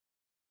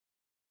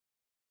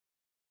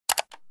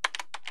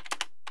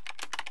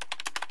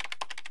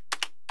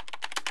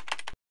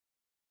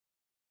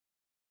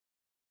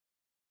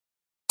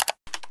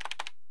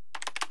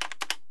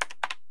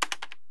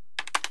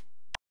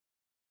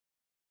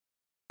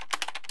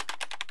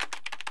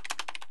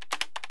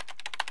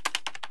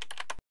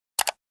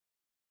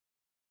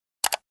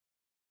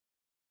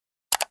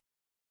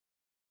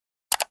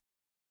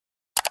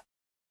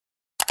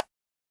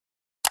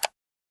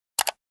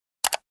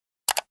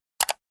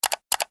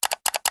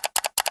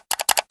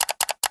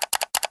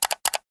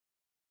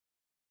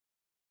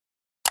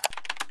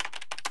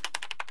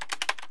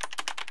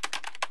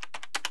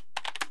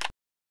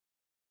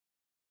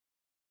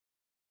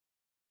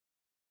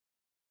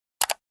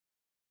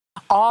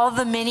all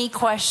the many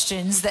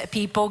questions that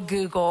people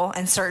Google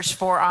and search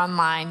for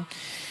online.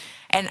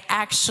 And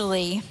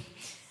actually,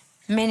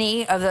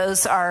 many of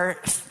those are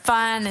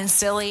fun and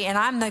silly, and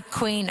I'm the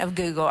queen of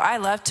Google. I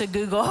love to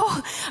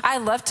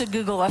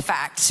Google a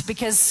fact,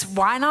 because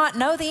why not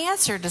know the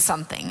answer to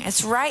something?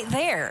 It's right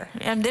there,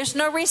 and there's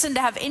no reason to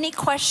have any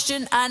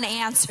question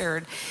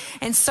unanswered.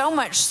 And so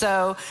much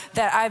so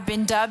that I've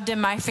been dubbed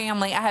in my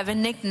family, I have a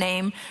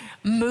nickname,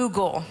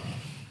 Moogle.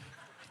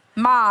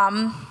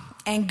 Mom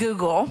and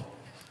Google.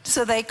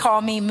 So they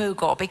call me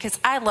Moogle, because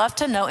I love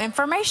to know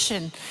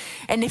information.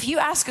 And if you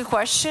ask a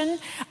question,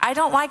 I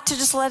don't like to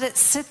just let it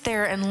sit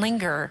there and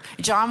linger.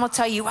 John will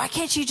tell you, why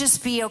can't you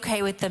just be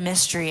okay with the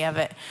mystery of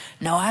it?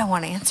 No, I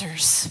want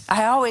answers.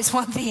 I always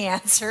want the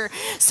answer,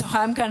 so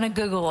I'm going to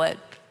Google it.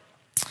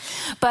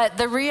 But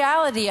the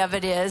reality of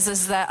it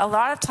is that a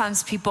lot of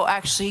times people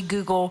actually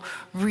Google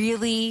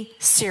really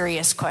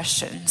serious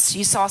questions.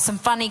 You saw some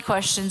funny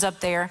questions up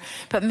there,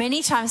 but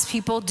many times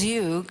people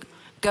do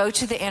go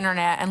to the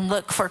internet and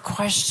look for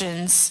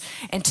questions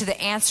and to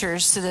the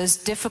answers to those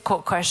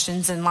difficult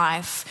questions in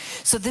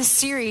life. So this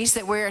series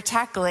that we're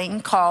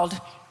tackling,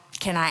 called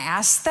Can I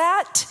Ask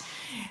That?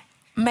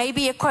 May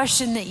be a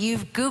question that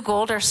you've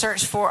Googled or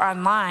searched for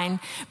online,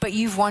 but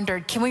you've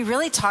wondered, can we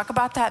really talk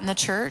about that in the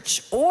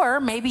church? Or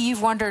maybe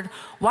you've wondered,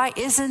 why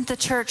isn't the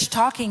church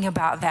talking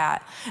about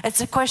that? It's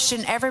a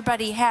question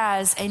everybody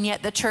has, and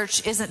yet the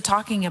church isn't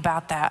talking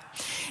about that.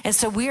 And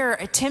so we're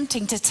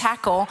attempting to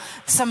tackle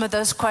some of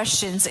those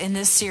questions in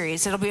this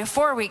series. It'll be a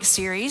 4-week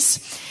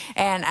series,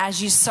 and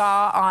as you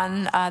saw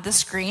on the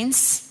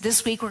screens,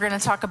 this week we're going to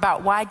talk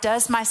about, why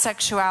does my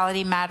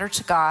sexuality matter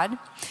to God?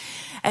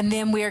 And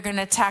then we are going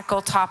to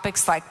tackle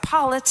topics like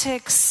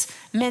politics,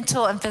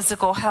 mental and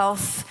physical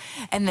health.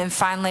 And then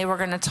finally, we're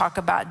going to talk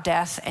about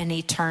death and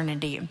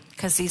eternity,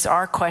 because these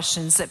are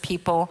questions that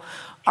people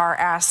are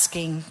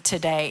asking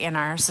today in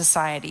our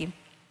society.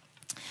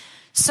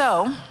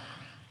 So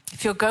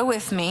if you'll go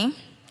with me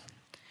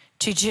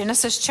to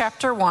Genesis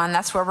chapter 1,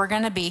 that's where we're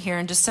going to be here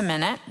in just a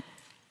minute.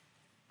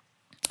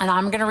 And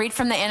I'm going to read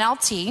from the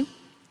NLT.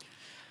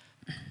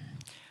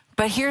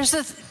 But here's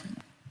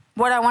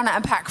what I want to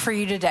unpack for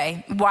you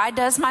today. Why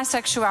does my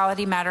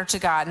sexuality matter to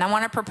God? And I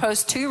want to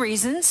propose 2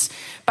 reasons.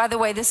 By the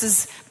way, this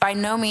is by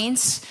no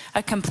means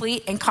a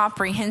complete and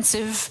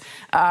comprehensive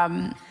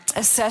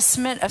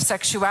assessment of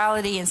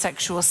sexuality and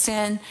sexual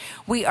sin.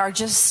 We are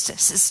just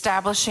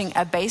establishing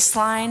a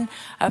baseline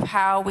of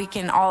how we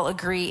can all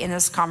agree in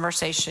this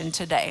conversation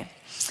today.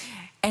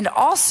 And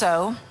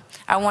also,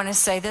 I want to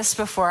say this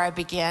before I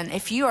begin.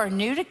 If you are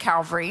new to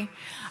Calvary,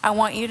 I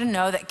want you to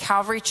know that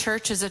Calvary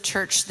Church is a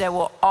church that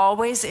will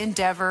always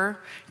endeavor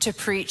to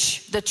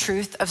preach the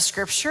truth of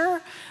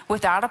Scripture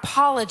without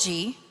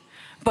apology,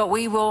 but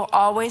we will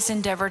always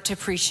endeavor to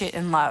preach it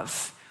in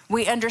love.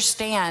 We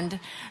understand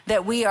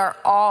that we are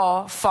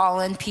all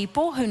fallen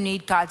people who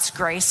need God's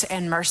grace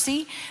and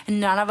mercy.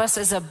 None of us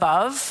is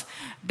above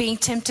being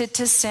tempted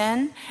to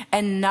sin,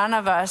 and none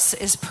of us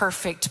is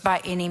perfect by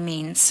any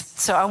means.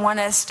 So I want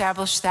to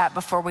establish that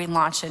before we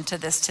launch into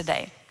this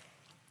today.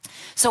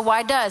 So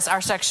why does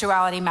our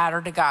sexuality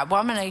matter to God?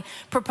 Well, I'm going to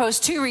propose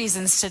 2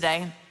 reasons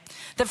today.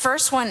 The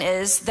first one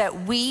is that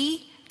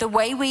the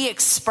way we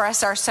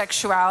express our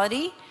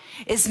sexuality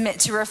is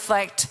meant to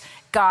reflect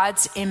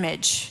God's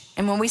image.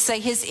 And when we say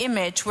his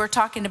image, we're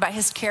talking about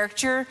his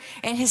character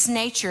and his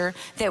nature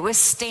that was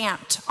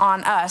stamped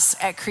on us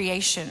at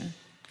creation.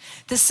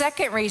 The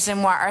second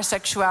reason why our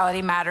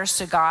sexuality matters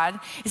to God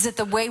is that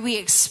the way we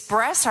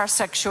express our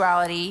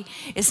sexuality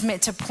is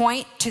meant to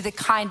point to the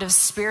kind of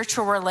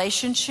spiritual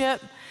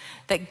relationship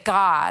that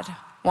God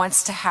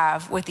wants to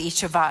have with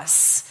each of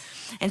us.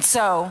 And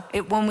so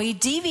when we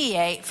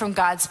deviate from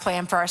God's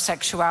plan for our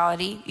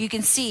sexuality, you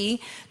can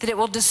see that it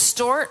will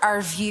distort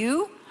our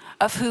view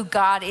of who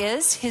God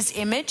is, his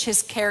image,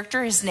 his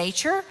character, his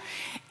nature,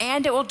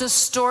 and it will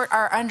distort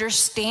our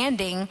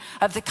understanding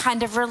of the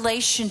kind of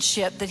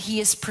relationship that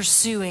he is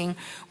pursuing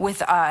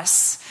with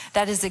us.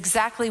 That is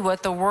exactly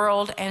what the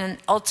world and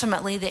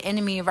ultimately the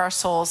enemy of our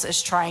souls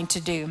is trying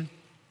to do.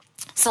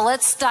 So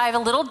let's dive a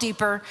little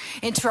deeper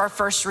into our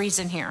first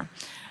reason here.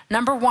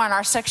 Number 1,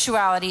 our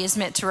sexuality is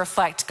meant to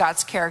reflect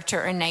God's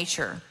character and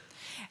nature.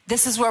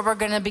 This is where we're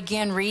going to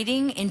begin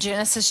reading in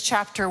Genesis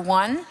chapter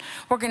 1.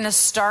 We're going to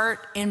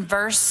start in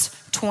verse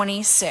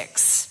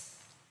 26.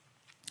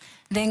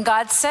 Then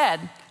God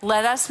said,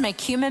 "Let us make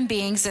human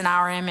beings in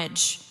our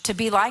image, to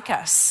be like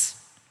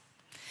us.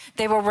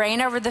 They will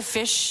reign over the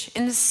fish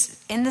in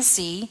the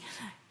sea,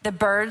 the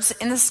birds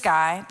in the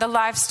sky, the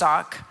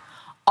livestock,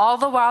 all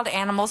the wild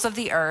animals of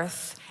the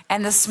earth,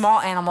 and the small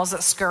animals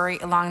that scurry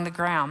along the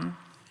ground."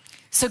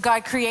 So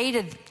God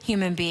created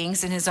human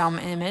beings in his own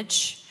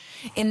image.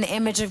 In the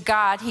image of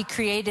God, he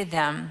created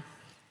them.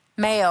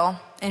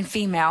 Male and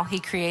female, he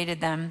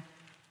created them.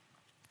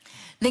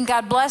 Then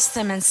God blessed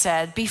them and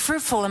said, "Be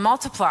fruitful and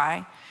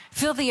multiply,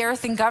 fill the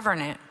earth and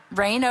govern it.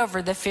 Reign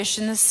over the fish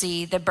in the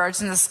sea, the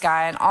birds in the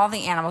sky, and all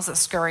the animals that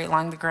scurry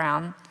along the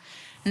ground."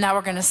 Now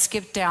we're going to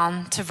skip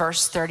down to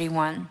verse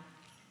 31.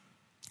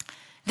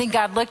 Then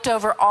God looked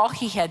over all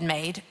he had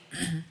made,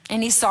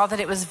 and he saw that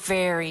it was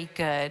very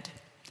good.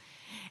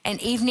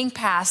 And evening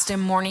passed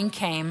and morning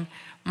came,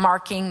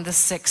 marking the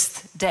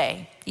sixth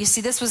day. You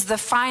see, this was the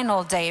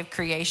final day of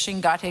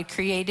creation. God had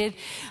created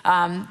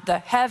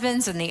the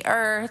heavens and the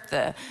earth,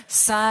 the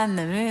sun,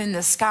 the moon,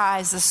 the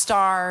skies, the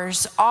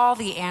stars, all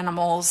the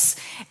animals.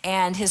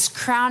 And his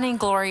crowning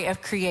glory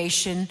of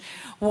creation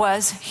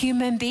was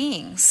human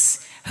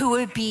beings who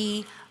would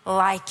be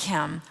like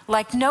him.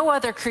 Like no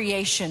other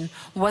creation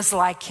was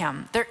like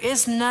him. There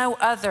is no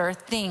other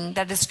thing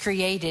that is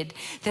created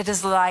that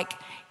is like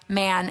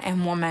man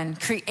and woman,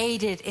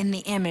 created in the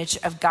image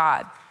of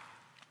God.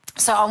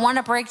 So I want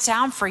to break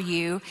down for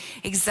you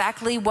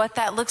exactly what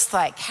that looks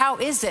like. How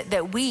is it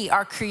that we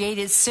are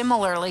created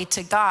similarly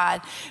to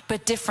God,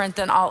 but different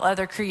than all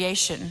other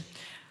creation?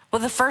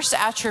 Well, the first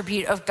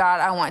attribute of God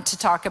I want to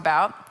talk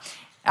about,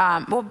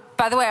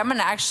 by the way,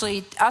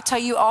 I'll tell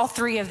you all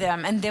three of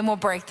them, and then we'll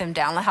break them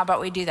down. How about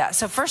we do that?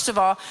 So first of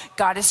all,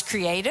 God is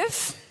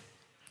creative.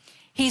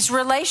 He's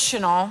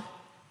relational.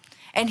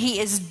 And he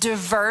is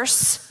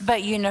diverse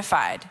but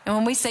unified. And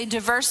when we say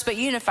diverse but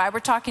unified, we're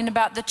talking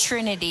about the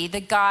Trinity,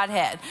 the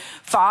Godhead,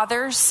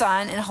 Father,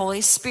 Son, and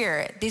Holy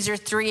Spirit. These are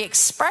three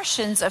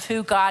expressions of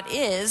who God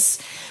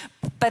is,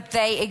 but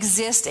they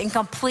exist in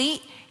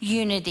complete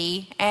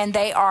unity, and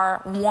they are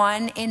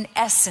one in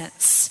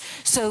essence.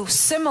 So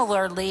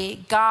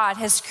similarly, God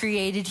has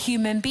created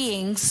human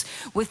beings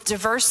with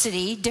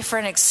diversity,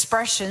 different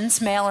expressions,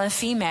 male and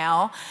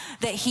female,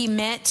 that he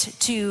meant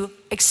to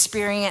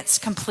experience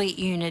complete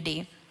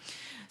unity.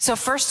 So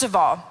first of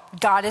all,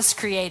 God is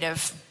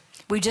creative.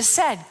 We just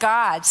said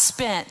God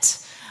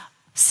spent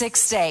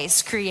 6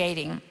 days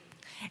creating.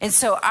 And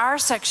so our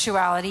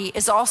sexuality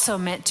is also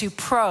meant to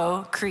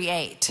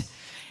procreate.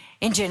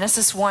 In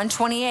Genesis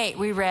 1:28,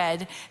 we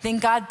read, "Then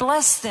God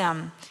blessed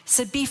them,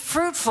 said, 'Be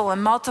fruitful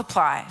and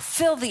multiply,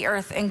 fill the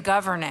earth and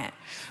govern it.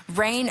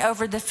 Reign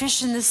over the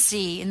fish in the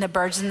sea and the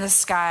birds in the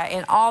sky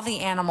and all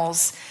the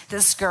animals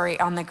that scurry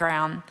on the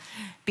ground.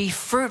 Be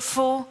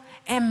fruitful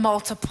and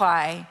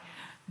multiply.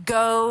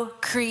 Go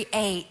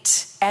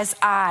create as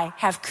I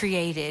have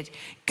created.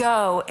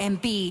 Go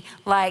and be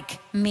like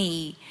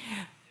me.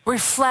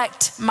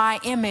 Reflect my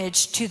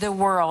image to the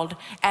world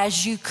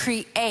as you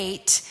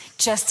create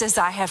just as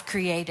I have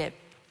created.'"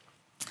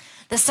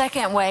 The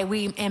second way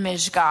we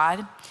image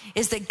God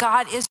is that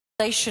God is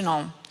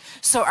relational.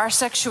 So our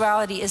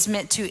sexuality is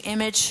meant to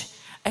image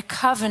a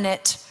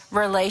covenant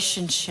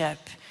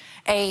relationship,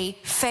 a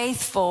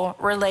faithful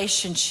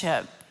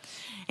relationship.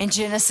 In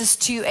Genesis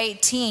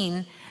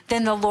 2:18,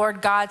 "Then the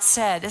Lord God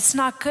said, 'It's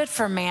not good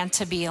for man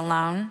to be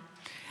alone.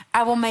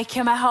 I will make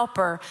him a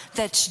helper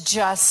that's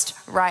just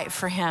right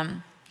for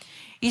him.'"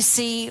 You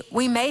see,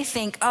 we may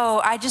think, "Oh,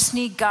 I just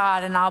need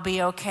God and I'll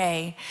be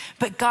okay."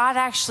 But God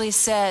actually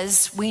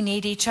says we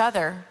need each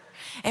other.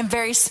 And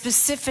very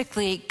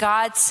specifically,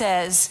 God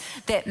says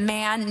that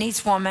man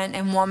needs woman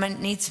and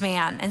woman needs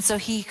man. And so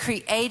he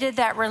created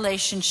that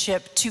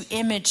relationship to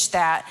image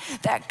that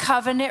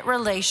covenant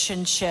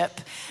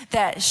relationship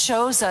that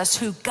shows us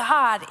who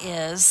God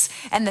is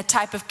and the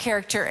type of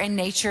character and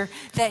nature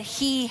that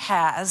he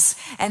has.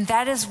 And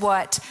that is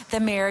what the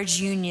marriage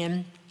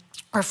union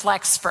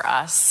reflects for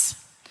us.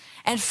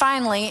 And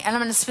finally, and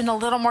I'm going to spend a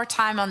little more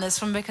time on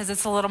this one because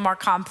it's a little more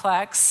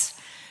complex,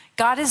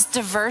 God is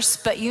diverse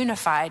but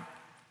unified.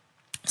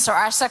 So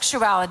our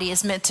sexuality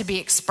is meant to be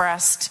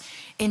expressed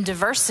in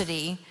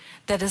diversity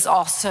that is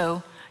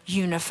also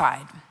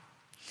unified.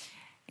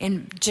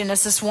 In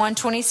Genesis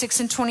 1:26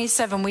 and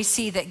 27, we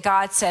see that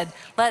God said,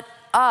 "Let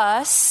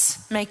us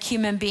make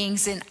human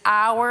beings in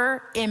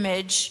our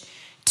image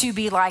to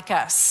be like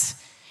us."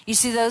 You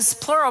see, those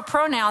plural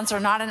pronouns are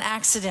not an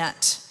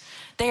accident.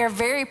 They are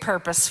very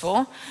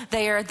purposeful.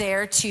 They are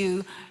there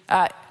to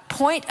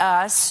point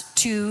us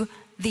to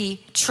the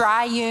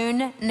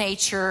triune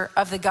nature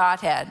of the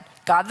Godhead.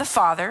 God the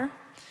Father,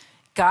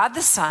 God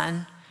the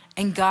Son,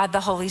 and God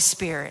the Holy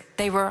Spirit.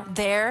 They were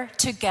there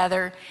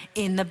together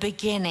in the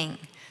beginning.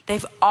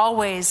 They've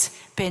always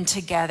been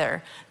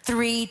together.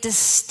 Three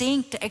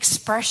distinct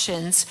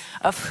expressions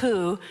of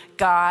who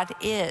God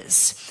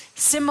is.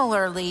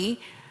 Similarly,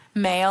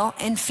 male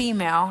and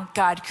female,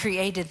 God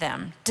created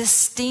them.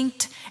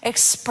 Distinct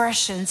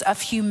expressions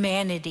of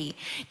humanity.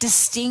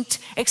 Distinct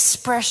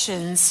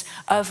expressions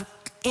of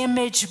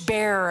image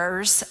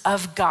bearers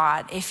of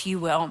God, if you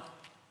will.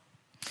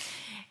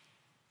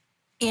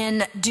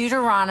 In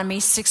Deuteronomy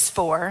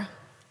 6:4,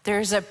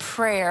 there's a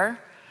prayer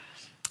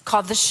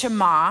called the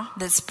Shema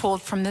that's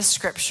pulled from this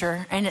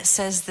scripture, and it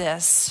says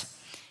this: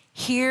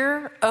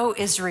 "Hear, O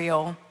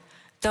Israel,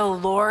 the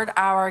Lord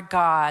our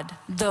God,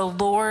 the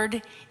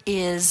Lord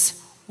is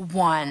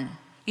one."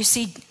 You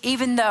see,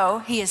 even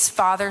though he is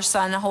Father,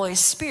 Son, and Holy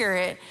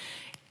Spirit,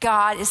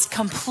 God is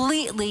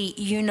completely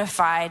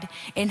unified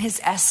in his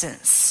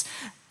essence.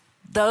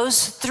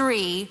 Those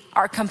three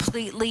are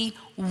completely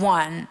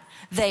one.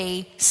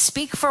 They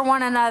speak for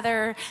one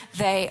another.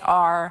 They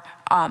are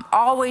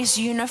always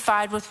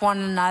unified with one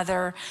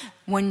another.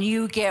 When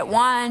you get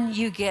one,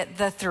 you get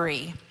the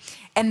three.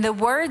 And the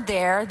word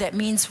there that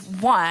means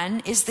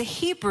one is the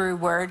Hebrew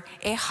word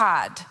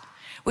ehad,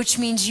 which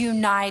means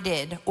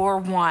united or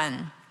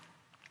one.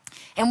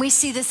 And we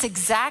see this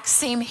exact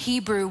same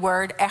Hebrew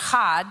word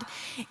ehad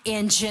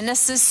in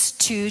Genesis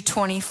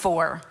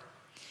 2:24,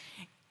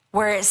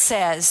 where it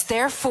says,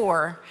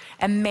 "Therefore,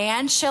 a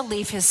man shall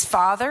leave his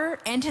father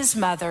and his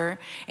mother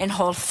and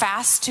hold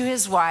fast to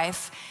his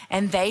wife,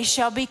 and they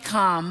shall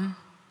become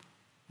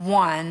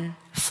one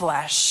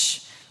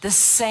flesh." The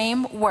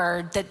same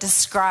word that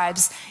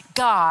describes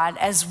God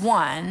as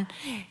one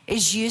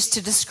is used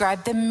to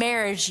describe the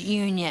marriage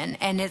union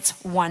and its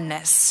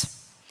oneness.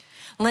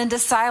 Linda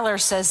Seiler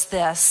says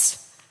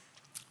this: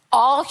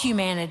 all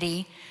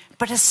humanity,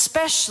 but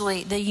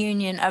especially the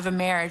union of a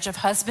marriage of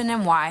husband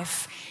and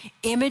wife,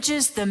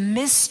 images the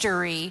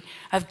mystery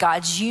of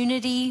God's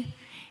unity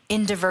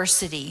in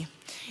diversity.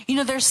 You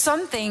know, there's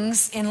some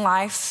things in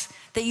life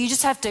that you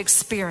just have to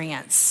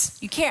experience.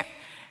 You can't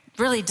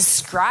really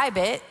describe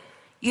it.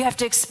 You have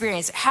to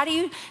experience it. How do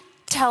you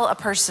tell a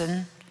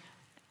person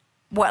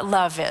what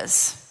love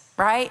is,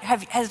 right?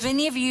 Has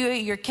any of you,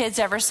 your kids,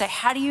 ever say,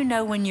 "How do you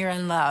know when you're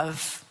in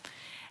love?"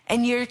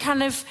 And you're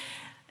kind of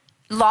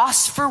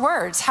lost for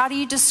words. How do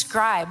you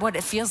describe what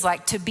it feels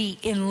like to be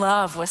in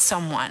love with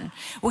someone?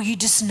 Well, you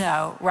just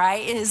know,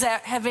 right?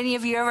 Have any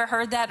of you ever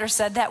heard that or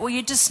said that? Well,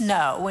 you just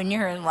know when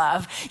you're in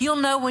love. You'll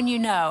know when you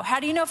know. How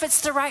do you know if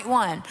it's the right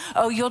one?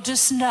 Oh, you'll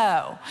just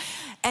know.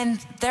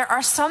 And there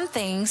are some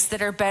things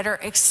that are better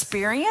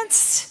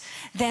experienced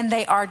than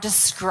they are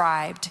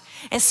described.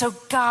 And so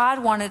God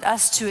wanted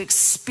us to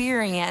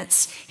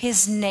experience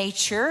his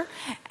nature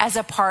as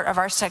a part of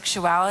our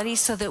sexuality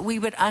so that we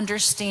would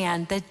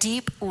understand the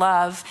deep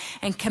love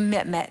and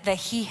commitment that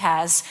he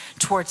has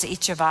towards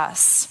each of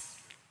us.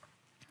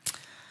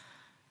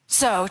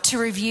 So to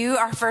review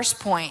our first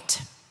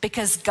point,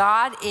 because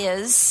God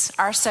is,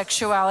 our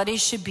sexuality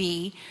should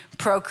be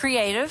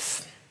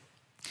procreative,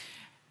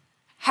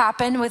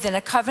 happen within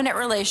a covenant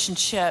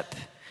relationship,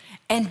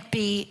 and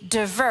be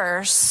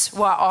diverse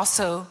while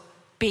also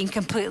being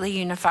completely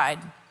unified.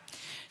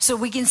 So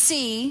we can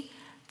see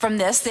from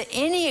this that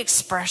any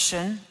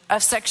expression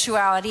of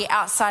sexuality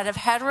outside of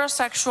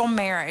heterosexual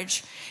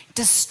marriage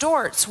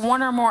distorts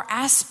one or more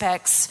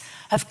aspects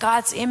of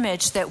God's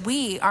image that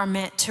we are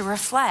meant to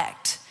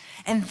reflect.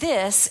 And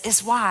this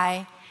is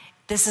why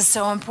this is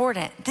so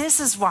important.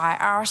 This is why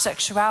our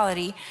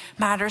sexuality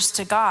matters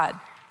to God.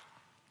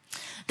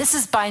 This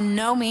is by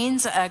no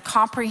means a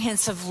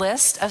comprehensive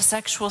list of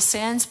sexual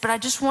sins, but I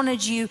just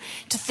wanted you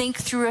to think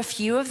through a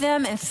few of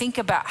them and think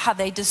about how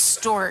they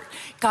distort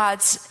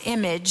God's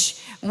image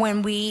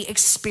when we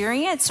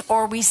experience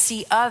or we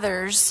see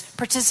others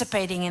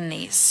participating in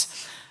these.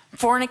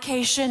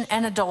 Fornication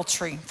and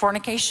adultery.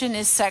 Fornication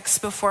is sex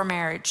before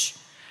marriage.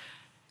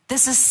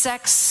 This is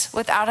sex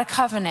without a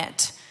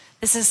covenant.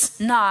 This is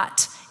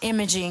not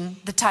imaging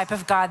the type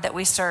of God that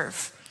we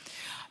serve.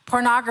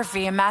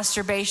 Pornography and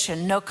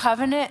masturbation, no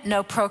covenant,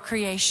 no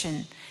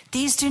procreation.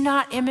 These do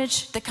not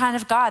image the kind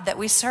of God that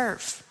we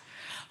serve.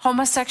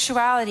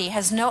 Homosexuality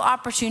has no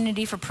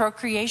opportunity for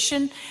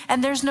procreation,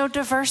 and there's no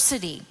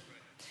diversity.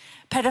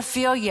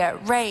 Pedophilia,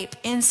 rape,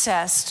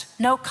 incest,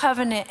 no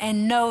covenant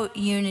and no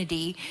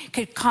unity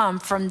could come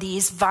from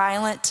these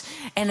violent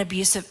and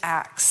abusive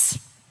acts.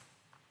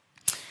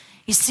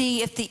 You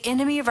see, if the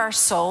enemy of our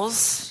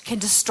souls can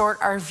distort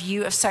our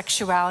view of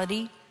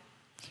sexuality,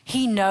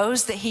 he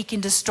knows that he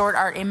can distort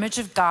our image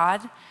of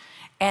God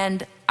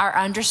and our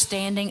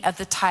understanding of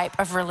the type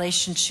of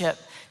relationship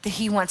that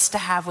he wants to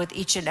have with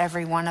each and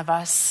every one of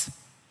us.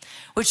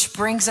 Which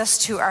brings us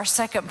to our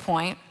second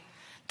point.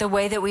 The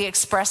way that we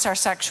express our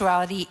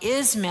sexuality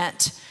is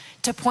meant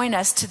to point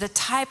us to the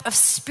type of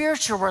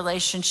spiritual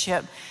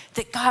relationship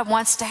that God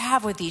wants to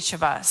have with each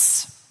of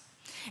us.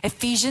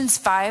 Ephesians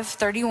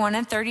 5:31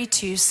 and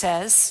 32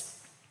 says,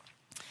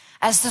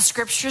 as the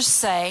scriptures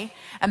say,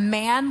 a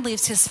man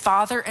leaves his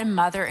father and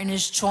mother and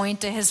is joined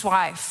to his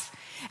wife,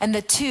 and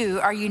the two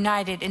are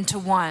united into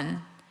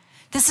one.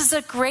 This is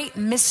a great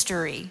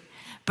mystery,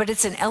 but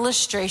it's an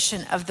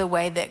illustration of the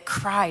way that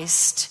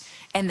Christ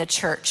and the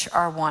church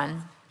are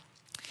one.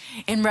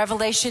 In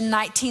Revelation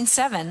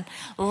 19:7,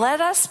 let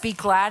us be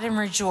glad and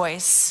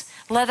rejoice.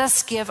 Let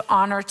us give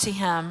honor to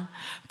him.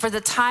 For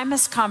the time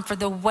has come for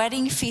the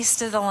wedding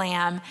feast of the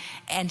Lamb,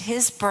 and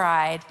his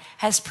bride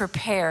has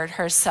prepared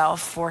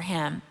herself for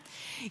him.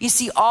 You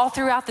see, all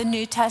throughout the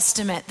New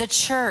Testament, the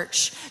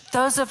church,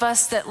 those of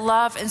us that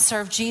love and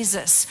serve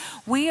Jesus,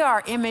 we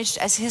are imaged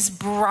as his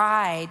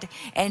bride,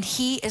 and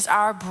he is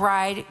our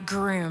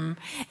bridegroom.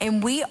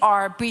 And we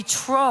are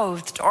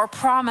betrothed or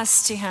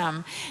promised to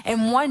him.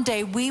 And one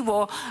day we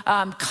will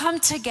come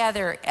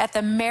together at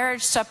the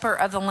marriage supper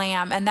of the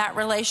Lamb, and that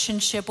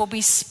relationship will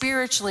be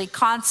spiritually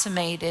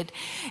consummated.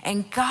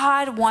 And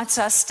God wants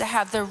us to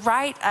have the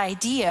right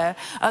idea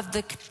of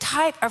the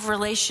type of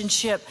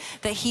relationship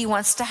that he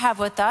wants to have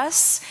with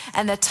us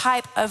and the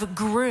type of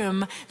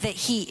groom that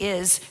he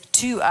is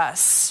to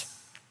us.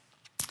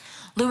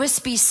 Lewis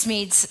B.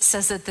 Smedes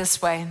says it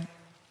this way.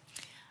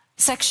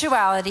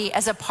 Sexuality,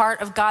 as a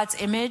part of God's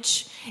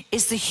image,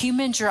 is the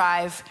human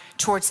drive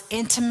towards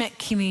intimate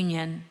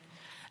communion.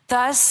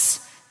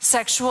 Thus,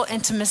 sexual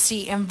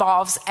intimacy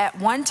involves at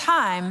one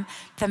time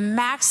the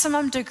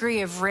maximum degree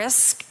of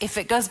risk if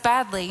it goes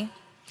badly,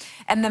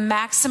 and the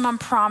maximum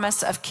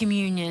promise of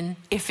communion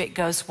if it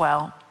goes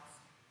well.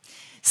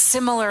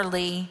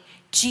 Similarly,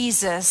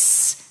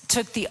 Jesus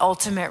took the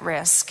ultimate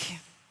risk.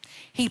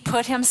 He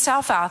put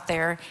himself out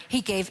there,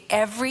 he gave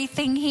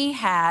everything he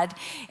had,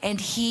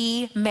 and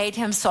he made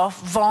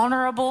himself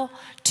vulnerable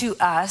to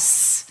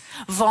us,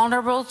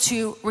 vulnerable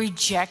to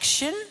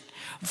rejection,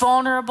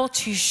 vulnerable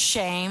to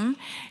shame,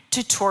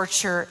 to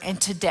torture,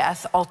 and to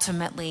death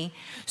ultimately,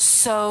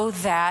 so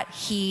that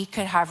he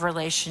could have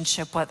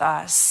relationship with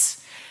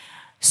us,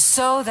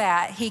 so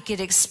that he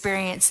could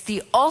experience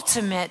the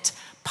ultimate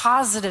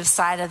positive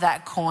side of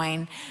that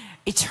coin,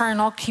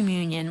 eternal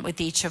communion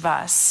with each of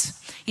us.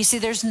 You see,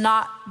 there's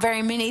not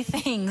very many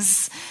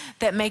things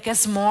that make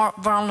us more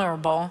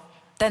vulnerable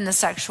than the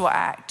sexual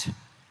act.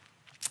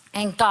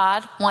 And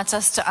God wants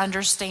us to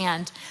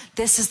understand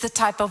this is the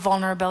type of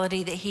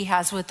vulnerability that he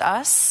has with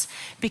us,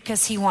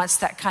 because he wants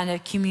that kind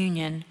of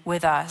communion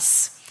with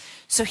us.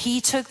 So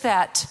he took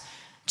that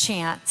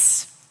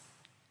chance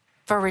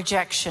for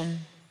rejection,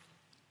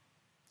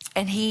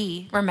 and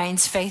he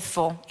remains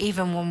faithful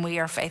even when we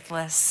are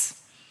faithless.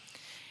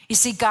 You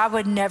see, God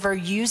would never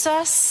use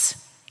us,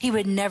 he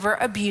would never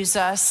abuse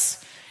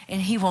us, and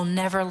he will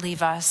never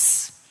leave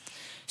us.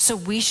 So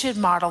we should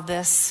model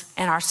this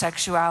in our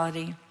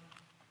sexuality.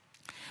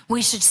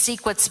 We should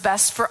seek what's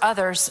best for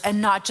others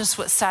and not just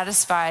what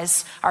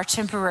satisfies our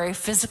temporary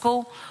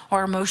physical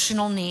or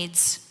emotional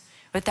needs,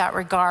 without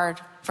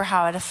regard for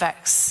how it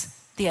affects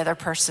the other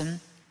person.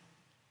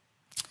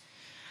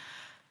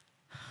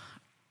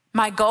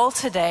 My goal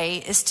today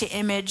is to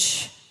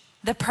image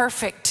the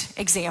perfect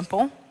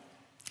example,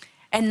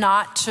 and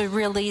not to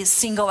really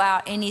single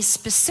out any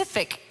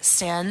specific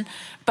sin,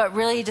 but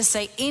really to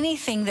say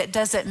anything that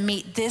doesn't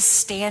meet this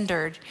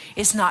standard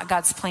is not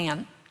God's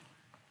plan.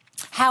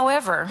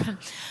 However,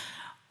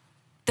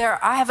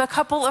 I have a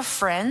couple of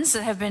friends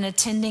that have been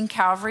attending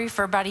Calvary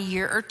for about a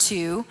year or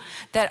two,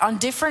 that on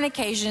different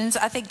occasions,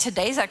 I think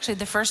today's actually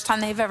the first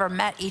time they've ever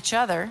met each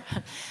other,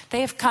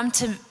 they have come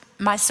to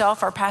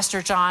myself or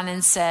Pastor John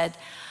and said,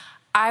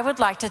 I would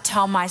like to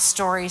tell my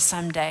story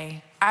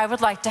someday. I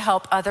would like to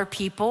help other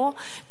people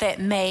that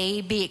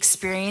may be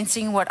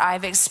experiencing what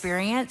I've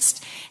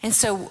experienced. And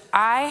so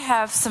I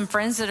have some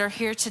friends that are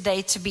here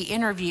today to be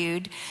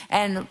interviewed,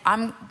 and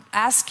I'm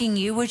asking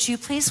you, would you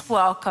please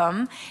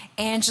welcome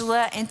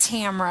Angela and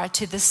Tamara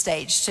to the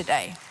stage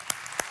today?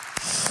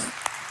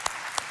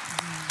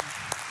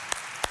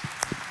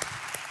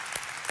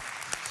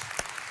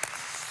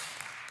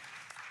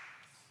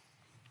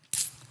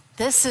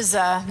 This is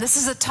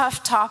a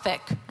tough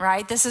topic,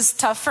 right? This is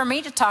tough for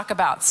me to talk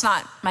about. It's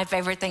not my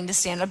favorite thing to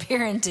stand up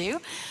here and do,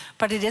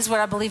 but it is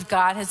what I believe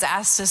God has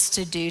asked us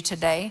to do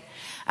today.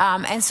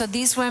 And so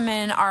these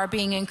women are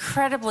being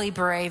incredibly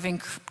brave,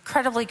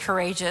 incredibly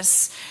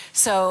courageous.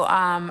 So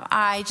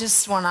I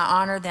just want to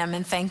honor them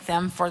and thank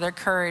them for their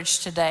courage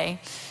today.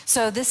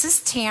 So this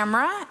is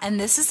Tamara and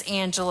this is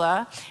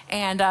Angela.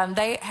 And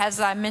they, as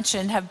I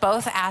mentioned, have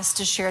both asked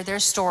to share their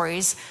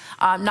stories.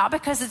 Not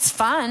because it's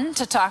fun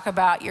to talk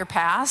about your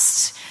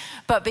past,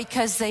 but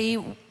because they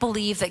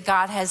believe that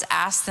God has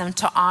asked them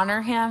to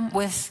honor him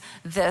with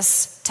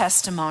this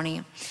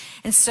testimony.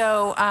 And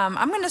so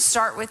I'm going to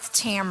start with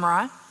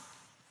Tamara.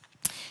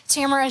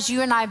 Tamara, as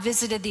you and I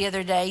visited the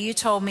other day, you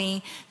told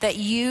me that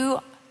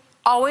you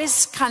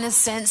always kind of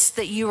sensed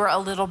that you were a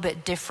little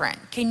bit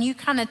different. Can you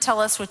kind of tell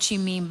us what you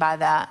mean by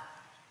that?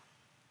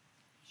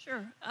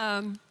 Sure.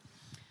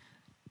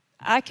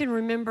 I can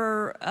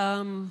remember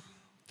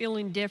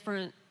feeling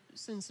different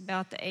since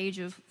about the age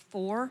of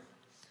 4.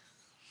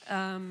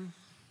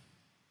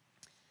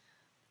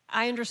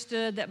 I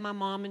understood that my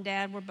mom and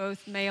dad were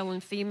both male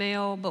and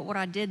female, but what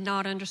I did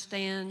not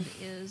understand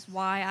is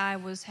why I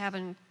was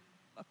having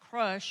a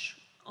crush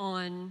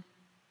on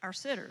our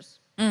sitters.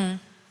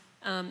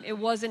 It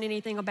wasn't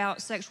anything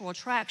about sexual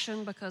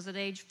attraction, because at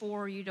age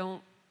 4 you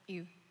don't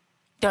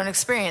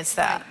experience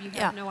that. You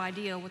have no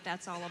idea what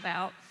that's all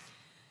about.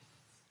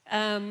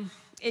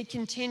 It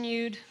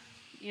continued.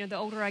 The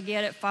older I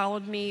get, it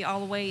followed me all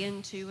the way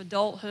into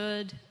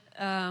adulthood.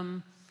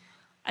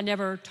 I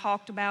never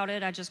talked about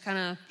it. I just kind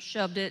of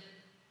shoved it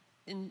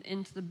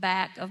into the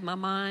back of my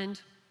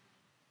mind.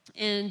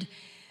 And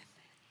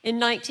in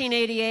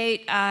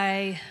 1988,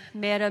 I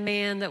met a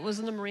man that was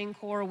in the Marine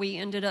Corps. We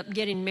ended up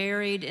getting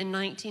married in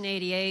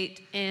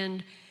 1988.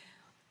 And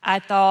I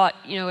thought,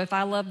 if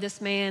I love this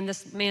man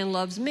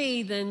loves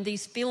me, then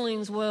these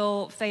feelings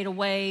will fade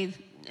away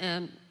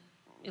and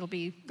it'll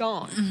be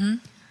gone.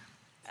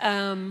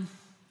 Mm-hmm.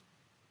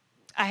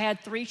 I had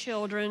 3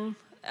 children.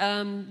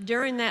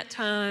 During that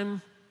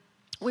time,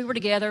 we were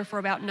together for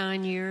about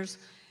 9 years.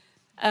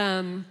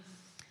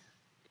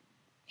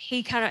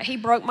 He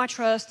broke my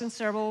trust on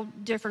several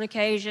different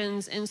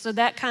occasions, and so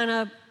that kind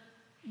of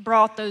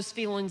brought those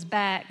feelings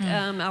back.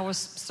 I was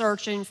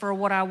searching for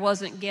what I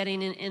wasn't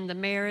getting in the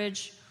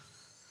marriage.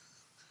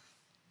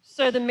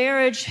 So the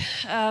marriage,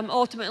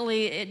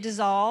 ultimately, it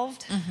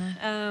dissolved.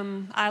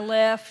 I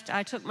left.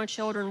 I took my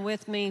children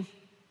with me.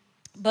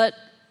 But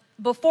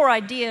before I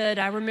did,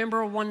 I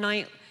remember one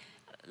night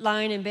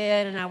lying in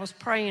bed, and I was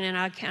praying, and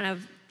I kind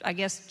of, I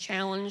guess,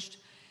 challenged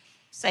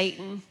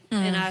Satan.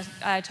 And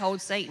I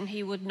told Satan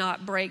he would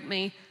not break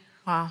me.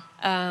 Wow.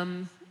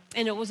 And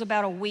it was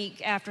about a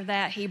week after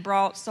that, he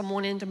brought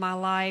someone into my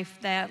life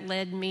that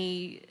led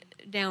me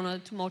down a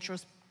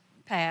tumultuous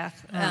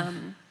path.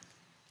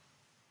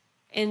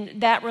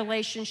 And that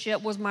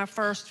relationship was my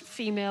first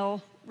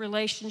female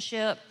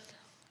relationship.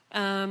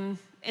 And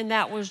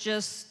that was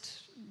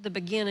just the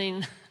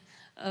beginning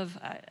of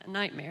a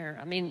nightmare.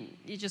 I mean,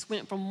 it just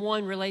went from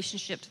one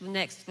relationship to the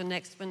next, to the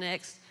next, to the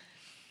next.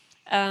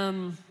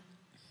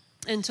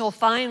 Until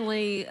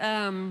finally,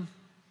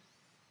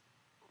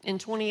 in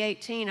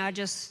 2018,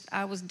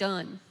 I was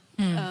done.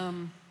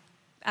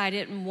 I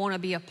didn't want to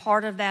be a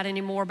part of that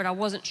anymore, but I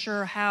wasn't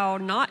sure how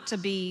not to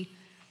be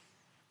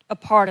a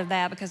part of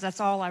that because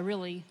that's all I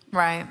really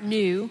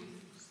knew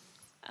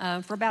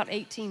for about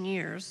 18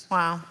 years.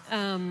 Wow.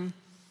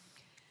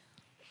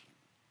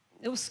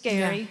 It was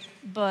scary,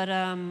 but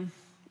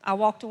I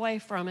walked away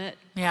from it.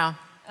 Yeah.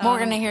 We're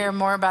going to hear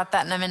more about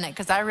that in a minute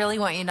because I really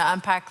want you to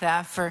unpack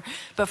that.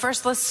 But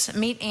first, let's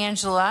meet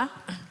Angela.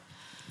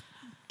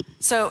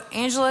 So,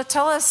 Angela,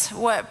 tell us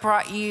what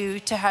brought you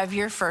to have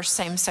your first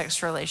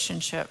same-sex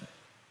relationship.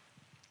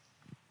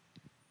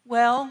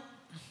 Well,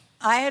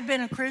 I had been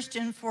a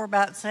Christian for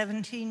about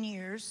 17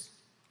 years,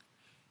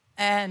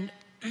 but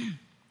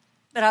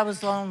I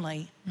was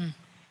lonely.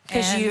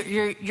 Because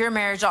your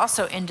marriage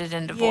also ended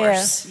in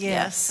divorce.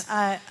 Yes.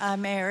 I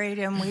married,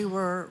 and we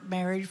were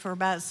married for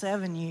about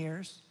 7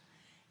 years,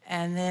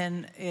 and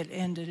then it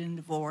ended in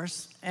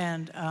divorce,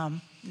 and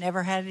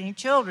never had any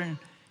children.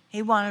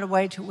 He wanted to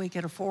wait till we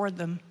could afford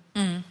them.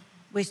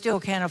 We still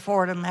can't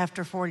afford them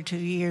after 42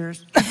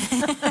 years.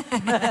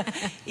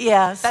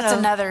 Yeah, that's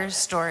another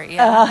story.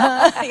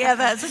 Yeah, yeah,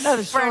 that's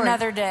another story for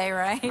another day,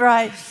 right?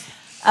 Right.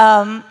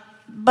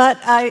 But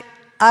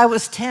I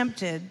was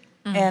tempted,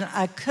 and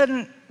I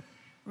couldn't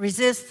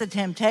resist the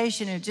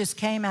temptation. It just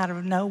came out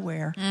of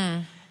nowhere,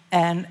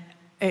 and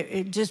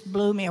it just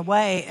blew me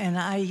away. And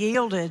I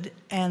yielded,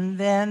 and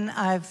then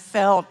I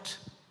felt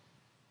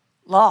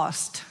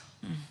lost.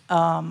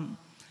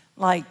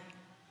 Like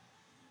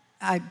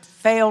I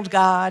failed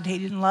God. He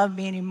didn't love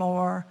me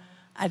anymore.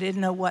 I didn't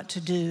know what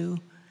to do.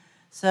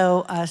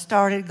 So I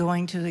started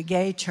going to the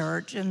gay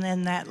church, and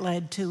then that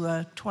led to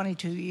a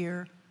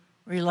 22-year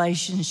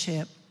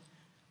relationship.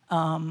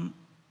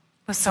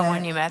 With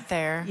someone you met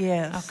there?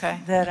 Yes. Okay.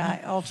 That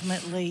I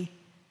ultimately,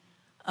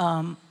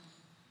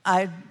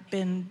 I'd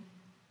been,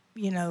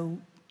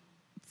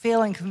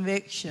 feeling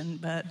conviction,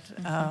 but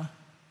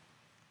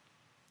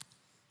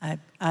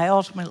I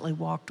ultimately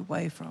walked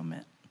away from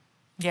it.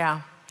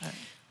 Yeah.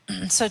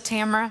 So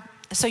Tamara,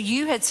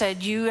 you had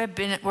said you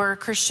were a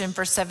Christian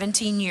for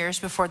 17 years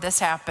before this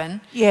happened.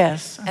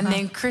 Yes. And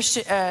then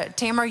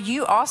Tamara,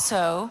 you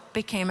also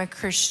became a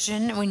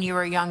Christian when you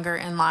were younger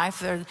in life.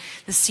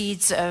 The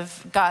seeds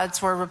of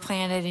God's word were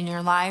planted in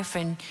your life,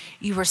 and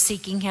you were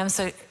seeking Him.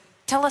 So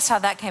tell us how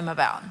that came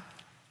about.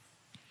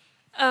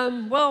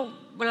 Well,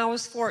 when I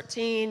was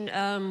 14,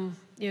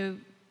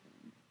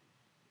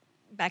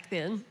 back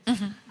then,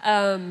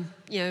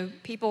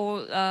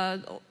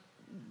 people.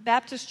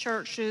 Baptist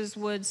churches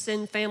would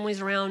send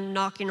families around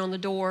knocking on the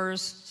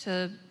doors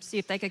to see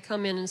if they could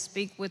come in and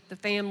speak with the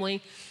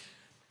family.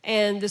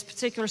 And this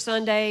particular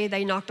Sunday,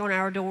 they knocked on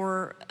our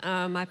door.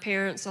 My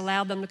parents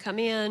allowed them to come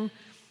in,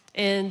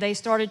 and they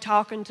started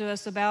talking to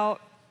us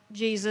about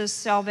Jesus,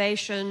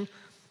 salvation.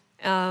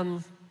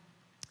 And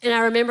I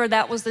remember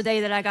that was the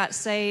day that I got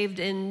saved,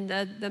 and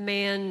the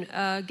man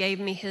gave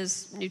me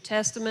his New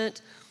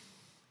Testament.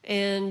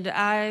 And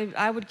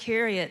I would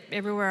carry it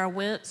everywhere I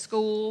went,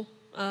 school,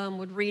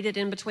 would read it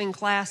in between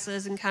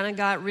classes, and kind of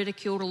got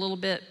ridiculed a little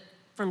bit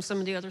from some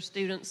of the other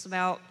students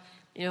about,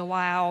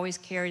 why I always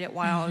carried it,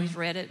 why I always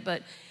read it.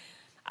 But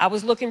I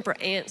was looking for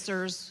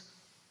answers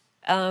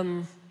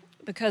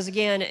because,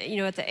 again,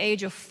 at the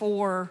age of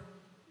 4,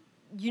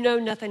 you know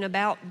nothing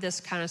about this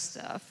kind of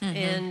stuff.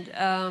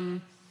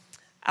 And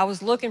I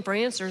was looking for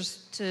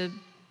answers to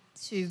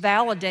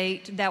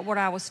validate that what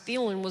I was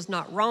feeling was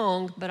not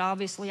wrong, but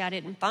obviously I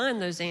didn't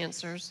find those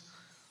answers.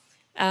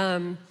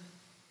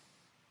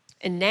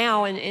 And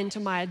now into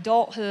my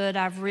adulthood,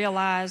 I've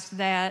realized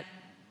that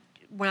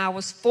when I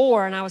was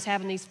 4 and I was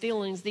having these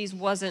feelings, these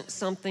wasn't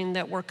something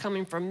that were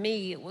coming from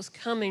me. It was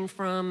coming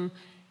from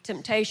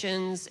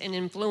temptations and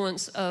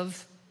influence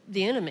of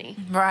the enemy.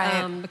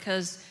 Right.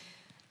 Because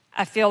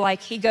I feel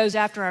like he goes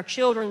after our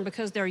children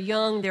because they're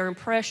young, they're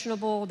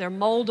impressionable, they're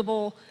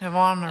moldable. They're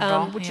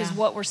vulnerable, which is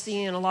what we're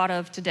seeing a lot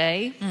of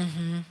today.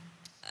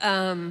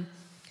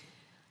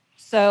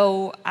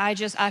 So I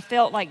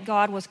felt like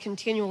God was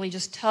continually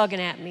just tugging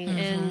at me.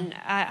 And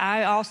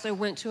I also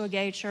went to a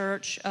gay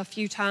church a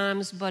few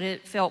times, but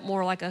it felt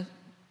more like a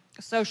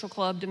social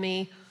club to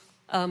me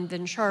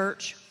than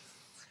church.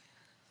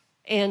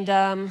 And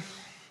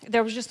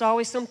there was just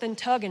always something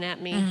tugging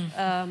at me.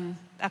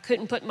 I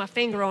couldn't put my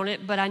finger on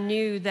it, but I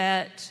knew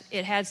that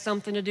it had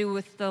something to do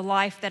with the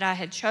life that I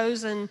had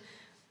chosen,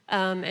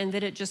 and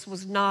that it just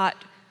was not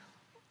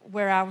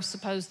where I was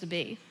supposed to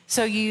be.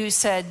 So you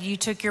said you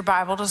took your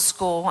Bible to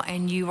school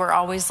and you were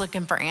always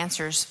looking for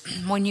answers.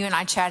 When you and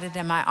I chatted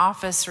in my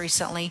office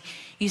recently,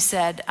 you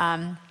said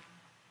I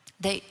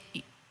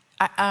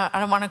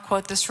don't want to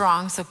quote this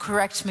wrong, so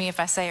correct me if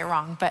I say it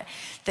wrong, but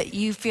that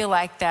you feel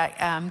like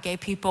that gay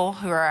people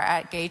who are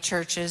at gay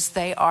churches,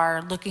 they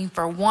are looking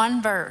for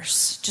one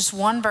verse, just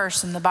one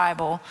verse in the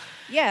Bible.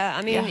 Yeah,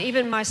 I mean,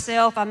 even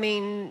myself, I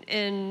mean,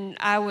 and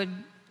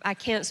I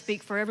can't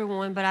speak for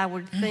everyone, but I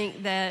would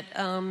think that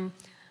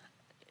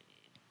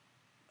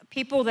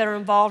people that are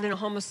involved in a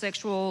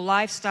homosexual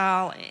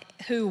lifestyle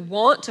who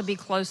want to be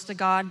close to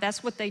God,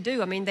 that's what they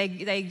do. I mean,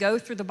 they go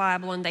through the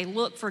Bible and they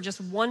look for just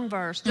one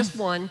verse, just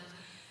one,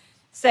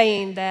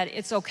 saying that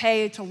it's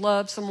okay to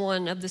love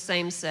someone of the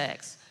same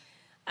sex.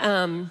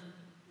 But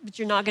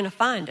you're not going to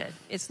find it.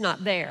 It's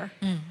not there.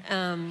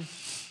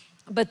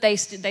 But they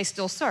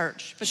still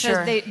search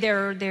because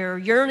they're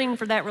yearning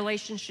for that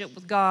relationship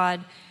with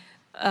God.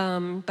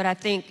 But I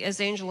think, as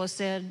Angela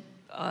said,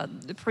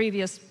 the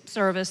previous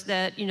service,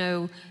 that, you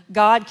know,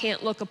 God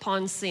can't look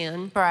upon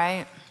sin.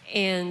 Right.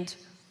 And,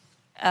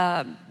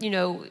 you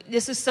know,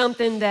 this is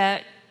something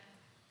that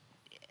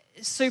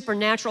is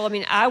supernatural. I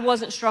mean, I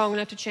wasn't strong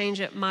enough to change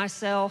it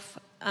myself.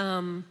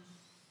 So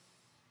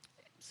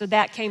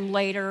that came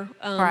later,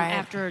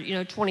 after, you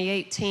know,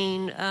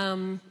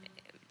 2018.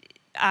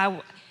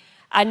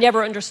 I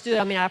never understood.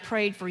 I mean, I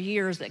prayed for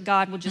years that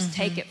God would just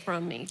take it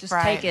from me. Just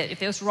take it.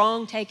 If it was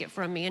wrong, take it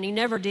from me. And he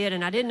never did.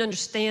 And I didn't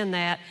understand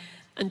that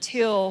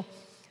until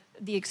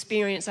the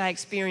experience I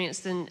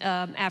experienced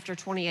after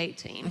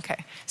 2018.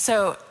 Okay.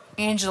 So,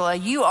 Angela,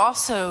 you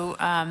also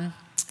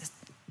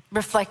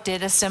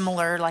reflected a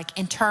similar, like,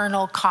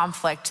 internal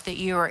conflict that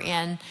you were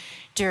in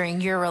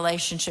during your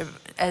relationship,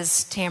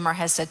 as Tamara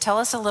has said. Tell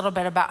us a little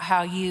bit about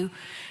how you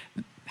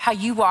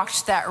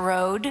walked that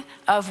road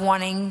of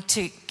wanting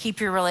to keep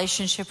your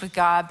relationship with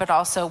God, but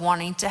also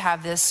wanting to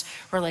have this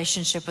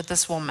relationship with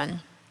this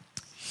woman.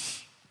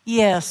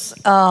 Yes.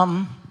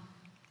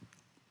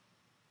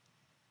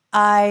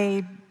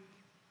 I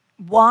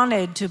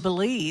wanted to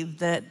believe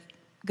that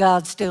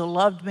God still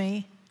loved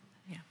me,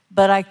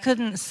 but I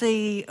couldn't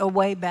see a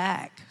way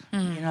back,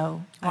 you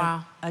know.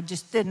 Wow. I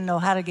just didn't know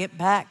how to get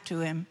back to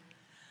him.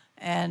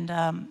 And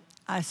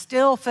I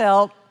still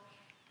felt,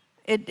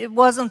 it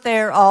wasn't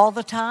there all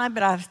the time,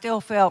 but I still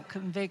felt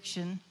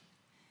conviction.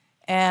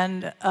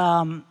 And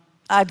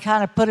I'd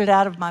kind of put it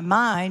out of my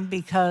mind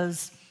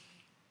because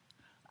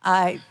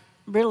I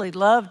really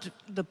loved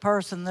the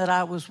person that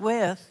I was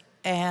with.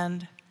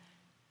 And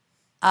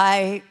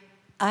I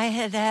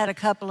had had a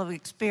couple of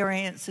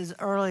experiences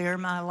earlier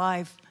in my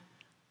life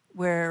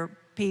where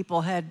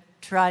people had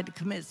tried to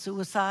commit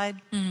suicide.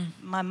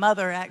 My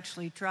mother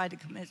actually tried to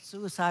commit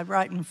suicide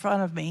right in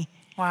front of me.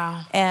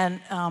 Wow. And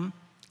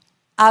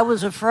I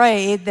was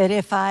afraid that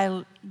if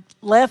I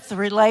left the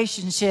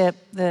relationship,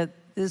 that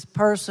this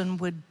person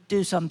would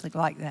do something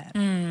like that.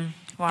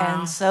 Wow.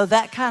 And so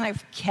that kind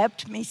of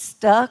kept me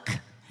stuck.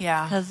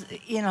 Yeah. Because,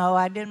 you know,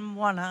 I didn't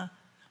want to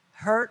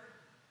hurt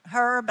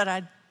her, but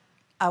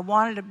I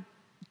wanted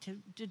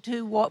to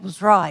do what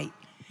was right.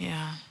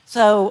 Yeah.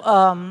 So,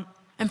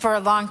 and for a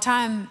long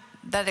time,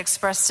 that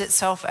expressed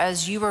itself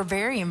as you were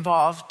very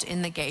involved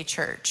in the gay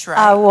church, right?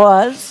 I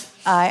was.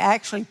 I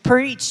actually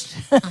preached.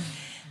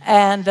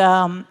 And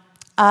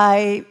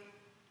I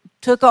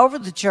took over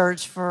the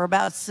church for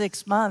about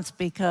 6 months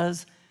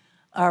because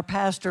our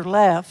pastor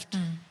left.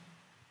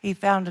 He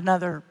found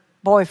another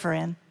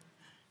boyfriend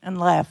and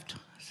left.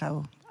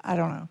 So I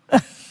don't know.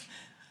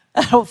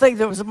 I don't think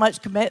there was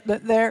much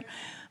commitment there.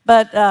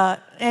 But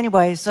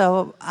anyway,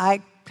 so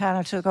I kind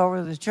of took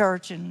over the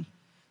church and,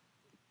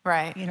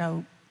 you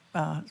know,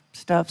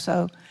 stuff.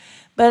 So,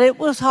 but it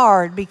was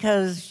hard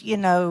because, you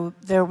know,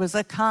 there was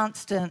a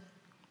constant,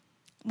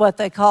 what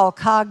they call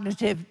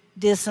cognitive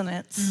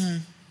dissonance,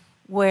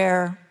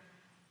 where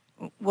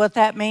what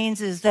that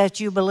means is that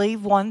you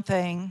believe one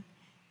thing,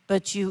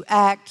 but you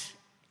act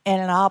in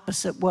an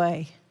opposite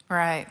way.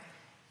 Right.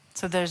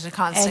 So there's a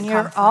constant and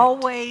you're conflict.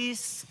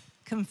 Always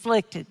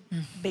conflicted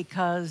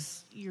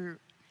because you're,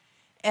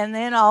 and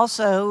then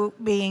also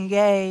being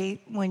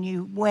gay, when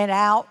you went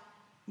out,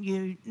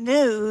 you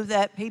knew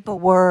that people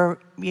were,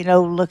 you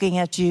know, looking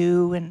at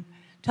you and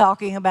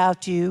talking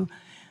about you.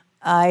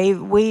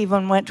 We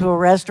even went to a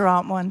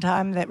restaurant one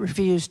time that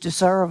refused to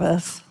serve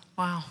us.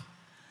 Wow.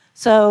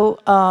 So,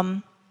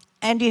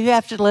 and you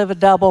have to live a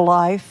double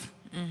life.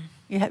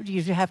 You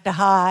have to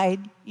hide,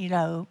 you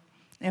know,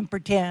 and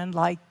pretend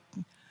like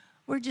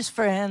we're just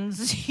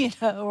friends, you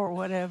know, or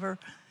whatever.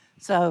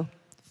 So,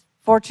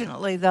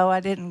 fortunately, though, I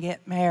didn't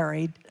get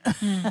married.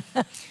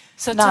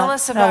 So tell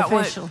us about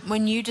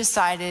when you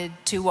decided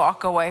to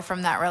walk away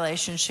from that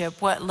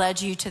relationship. What led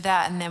you to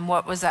that, and then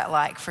what was that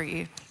like for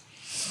you?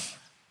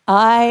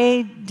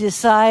 I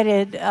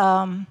decided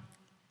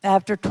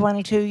after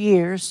 22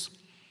 years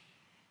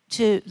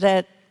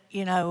that,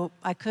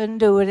 I couldn't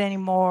do it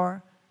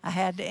anymore. I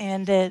had to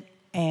end it.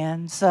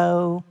 And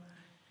so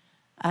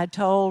I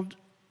told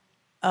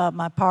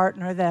my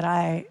partner that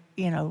I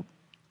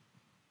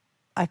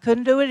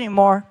couldn't do it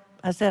anymore.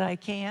 I said, I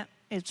can't.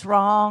 It's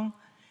wrong.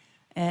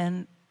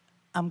 And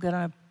I'm going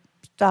to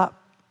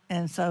stop.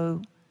 And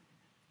so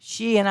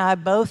she and I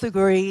both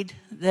agreed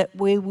that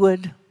we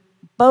would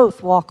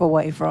both walk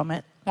away from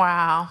it.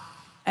 Wow.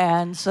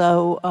 And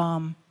so,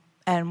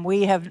 and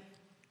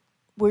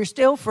we're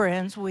still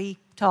friends. We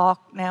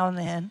talk now and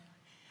then.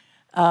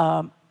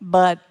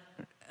 But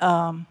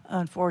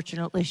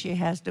unfortunately, she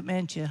has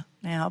dementia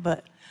now.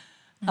 But,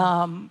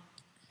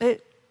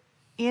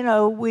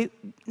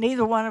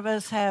 neither one of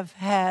us have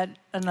had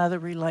another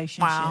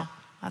relationship. Wow.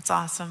 That's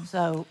awesome.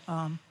 So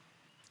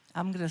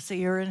I'm going to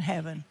see her in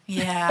heaven.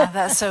 Yeah,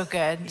 that's so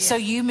good. Yeah. So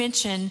you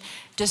mentioned,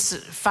 just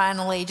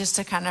finally, just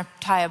to kind of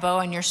tie a bow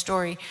on your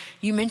story,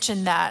 you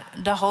mentioned that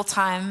the whole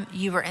time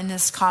you were in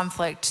this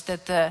conflict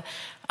that the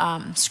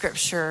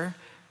scripture,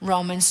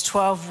 Romans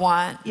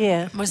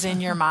 12:1, was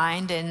in your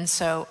mind. And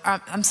so,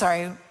 I'm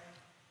sorry.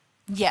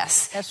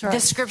 Yes, that's right. The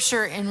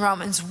scripture in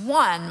Romans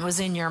 1 was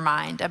in your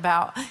mind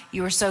about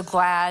you were so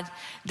glad.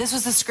 This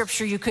was the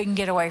scripture you couldn't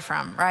get away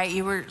from, right?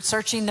 You were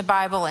searching the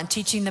Bible and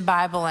teaching the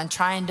Bible and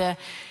trying to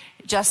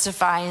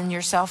justify in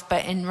yourself.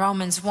 But in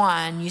Romans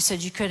 1, you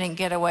said you couldn't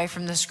get away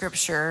from the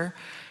scripture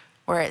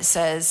where it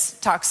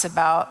talks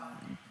about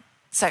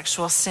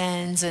sexual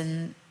sins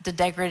and the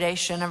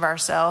degradation of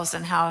ourselves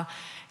and how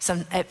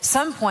at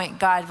some point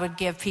God would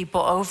give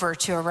people over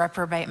to a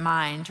reprobate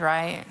mind,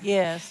 right?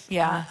 Yes.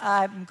 Yeah.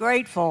 I'm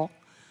grateful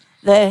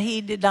that he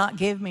did not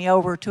give me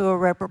over to a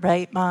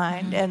reprobate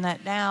mind, and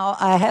that now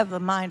I have the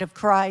mind of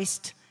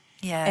Christ.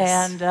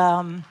 Yes. And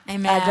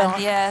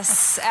amen.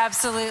 Yes,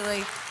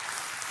 absolutely.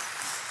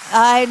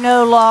 I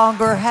no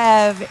longer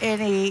have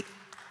any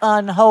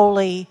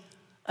unholy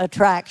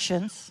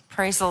attractions.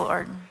 Praise the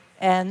Lord.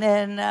 And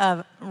then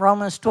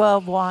Romans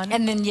 12:1.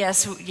 And then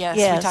yes, we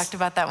talked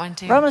about that one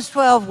too. Romans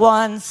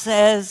 12:1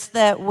 says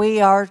that we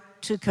are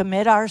to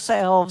commit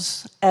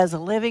ourselves as a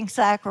living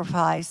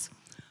sacrifice,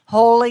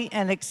 holy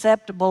and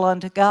acceptable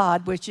unto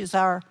God, which is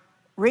our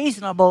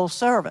reasonable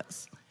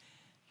service.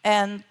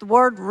 And the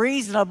word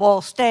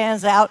reasonable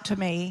stands out to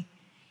me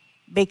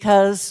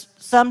because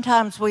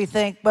sometimes we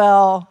think,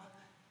 well,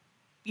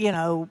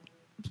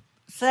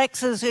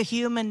 sex is a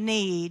human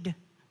need,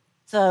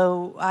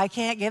 so I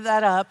can't give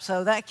that up.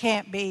 So that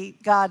can't be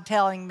God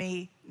telling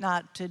me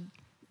not to,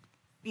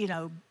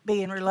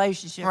 be in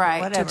relationship or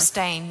whatever. Right, to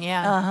abstain,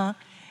 yeah.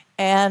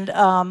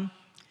 And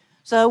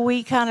so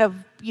we kind of,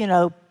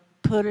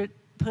 put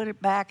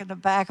it back in the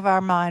back of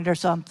our mind or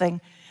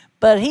something.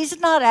 But he's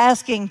not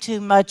asking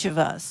too much of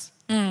us.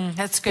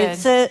 That's good.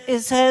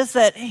 It says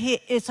that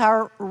it's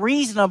our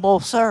reasonable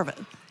service.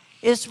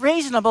 It's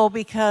reasonable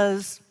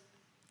because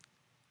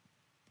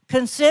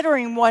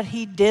considering what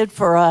he did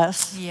for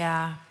us,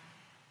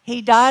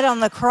 he died on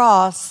the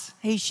cross.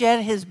 He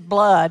shed his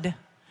blood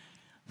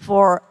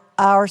for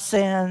our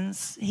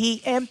sins.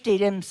 He emptied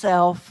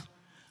himself,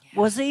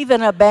 was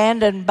even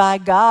abandoned by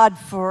God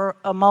for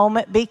a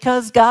moment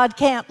because God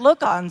can't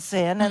look on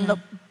sin, and the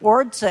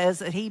word says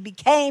that he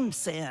became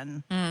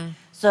sin.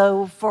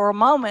 So for a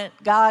moment,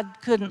 God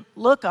couldn't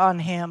look on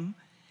him,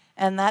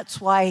 and that's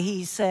why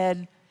he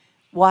said,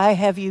 "Why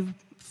have you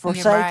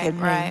forsaken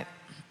me?" Right.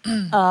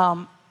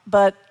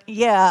 But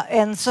yeah,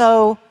 and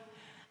so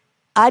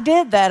I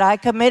did that. I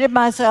committed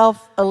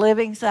myself a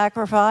living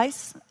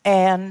sacrifice,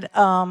 and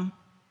I'm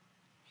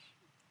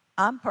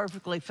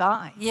perfectly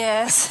fine.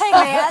 Yes,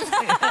 amen.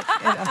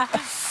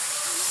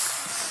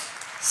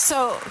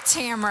 So,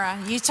 Tamara,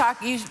 you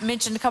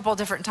mentioned a couple of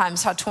different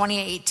times how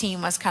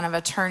 2018 was kind of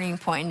a turning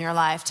point in your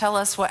life. Tell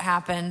us what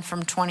happened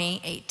from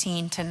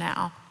 2018 to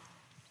now.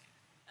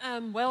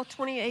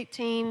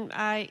 2018,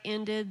 I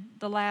ended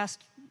the last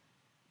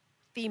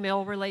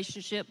female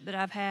relationship that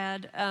I've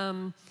had,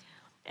 and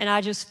I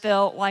just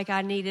felt like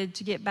I needed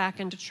to get back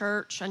into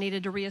church. I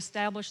needed to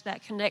reestablish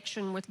that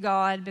connection with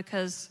God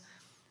because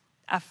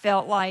I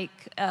felt like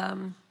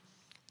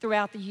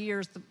throughout the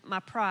years, my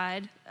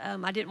pride,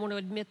 I didn't want to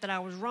admit that I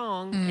was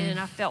wrong, and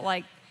I felt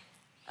like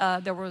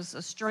there was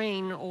a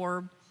strain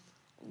or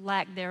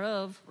lack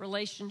thereof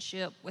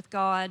relationship with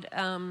God.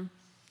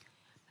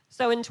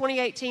 So in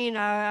 2018,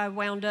 I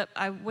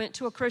went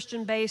to a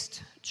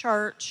Christian-based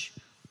church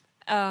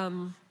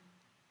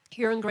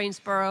here in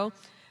Greensboro,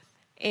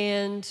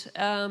 and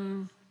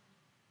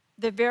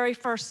the very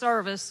first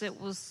service, it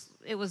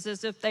was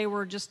as if they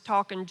were just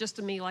talking just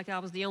to me like I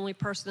was the only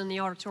person in the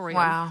auditorium.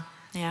 Wow.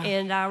 Yeah.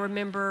 And I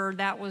remember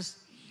that was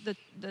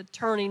the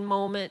turning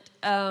moment.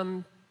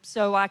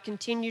 So I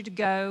continued to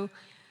go.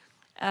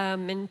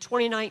 In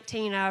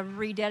 2019, I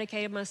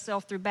rededicated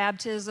myself through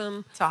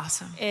baptism. It's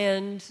awesome.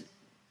 And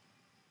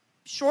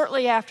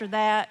shortly after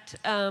that,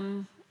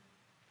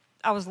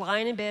 I was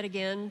lying in bed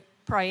again,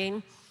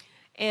 praying.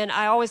 And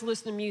I always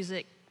listen to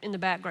music in the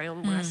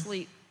background when I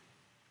sleep.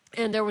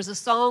 And there was a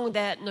song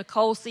that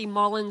Nicole C.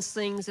 Mullins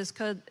sings. It's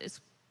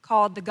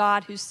called The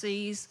God Who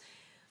Sees.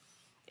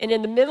 And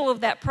in the middle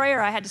of that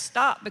prayer, I had to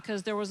stop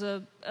because there was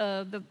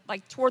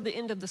toward the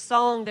end of the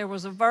song, there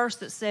was a verse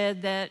that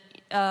said that,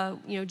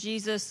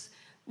 Jesus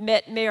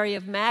met Mary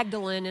of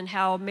Magdalene, and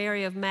how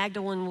Mary of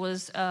Magdalene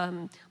was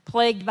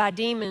plagued by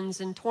demons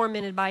and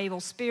tormented by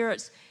evil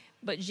spirits,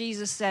 but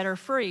Jesus set her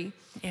free.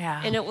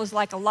 Yeah. And it was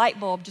like a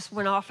light bulb just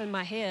went off in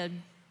my head.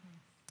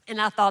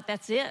 And I thought,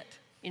 that's it.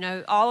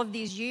 All of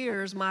these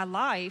years, my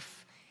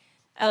life,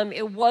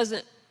 it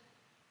wasn't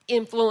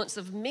influence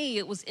of me,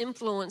 it was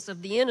influence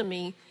of the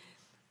enemy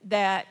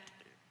that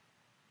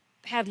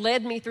had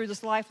led me through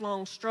this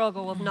lifelong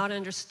struggle of not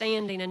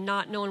understanding and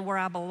not knowing where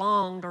I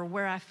belonged or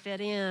where I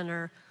fit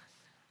in,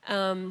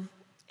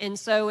 and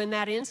so in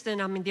that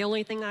instant, the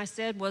only thing I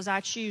said was, I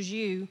choose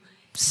you.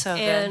 So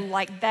and good.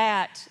 like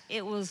that,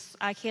 it was,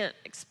 I can't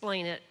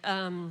explain it.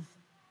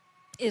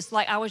 It's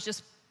like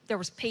there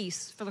was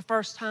peace for the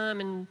first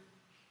time in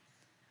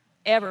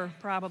ever,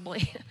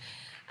 probably.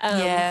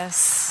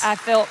 Yes. I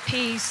felt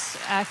peace.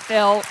 I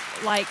felt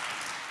like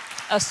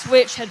a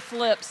switch had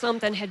flipped.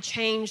 Something had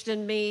changed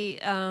in me.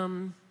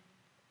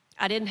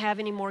 I didn't have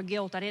any more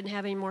guilt. I didn't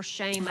have any more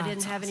shame. I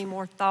didn't have any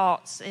more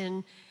thoughts.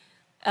 And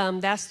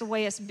that's the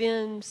way it's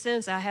been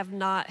since. I have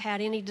not had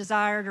any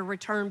desire to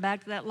return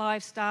back to that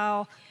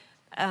lifestyle.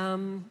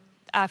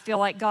 I feel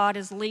like God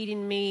is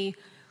leading me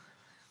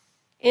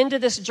into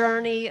this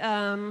journey.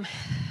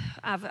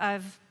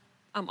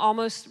 I'm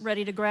almost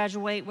ready to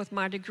graduate with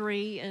my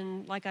degree,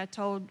 and like I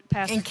told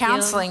Pastor In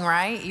counseling, Kim,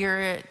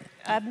 right?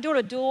 I'm doing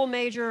a dual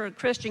major,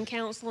 Christian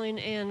counseling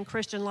and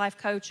Christian life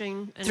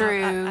coaching. And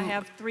through I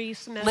have 3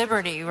 semesters.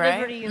 Liberty, right?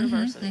 Liberty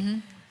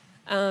University.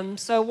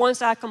 So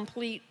once I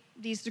complete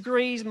these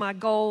degrees, my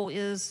goal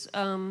is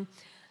I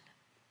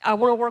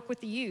want to work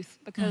with the youth,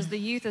 because the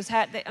youth has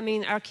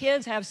our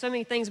kids have so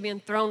many things being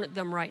thrown at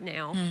them right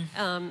now.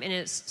 And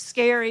it's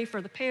scary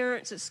for the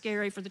parents, it's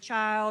scary for the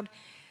child.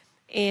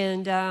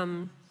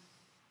 And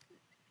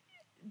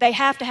they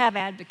have to have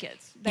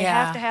advocates. They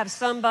have to have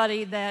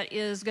somebody that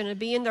is going to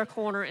be in their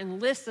corner and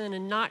listen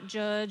and not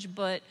judge,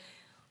 but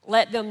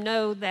let them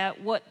know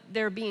that what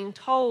they're being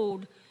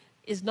told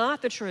is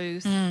not the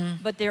truth,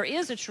 but there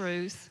is a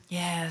truth.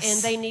 Yes.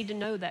 And they need to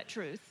know that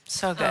truth.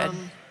 So good.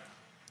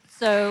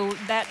 So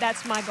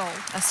that's my goal.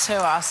 That's so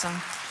awesome.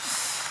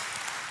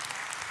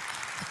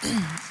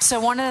 So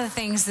one of the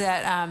things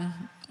that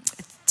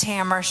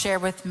Tamara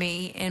shared with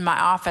me in my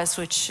office,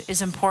 which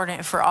is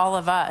important for all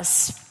of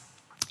us,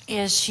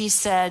 is she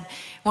said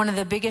one of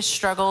the biggest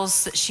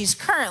struggles that she's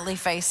currently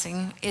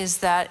facing is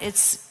that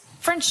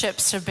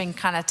friendships have been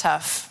kind of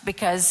tough,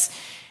 because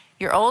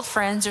your old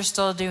friends are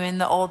still doing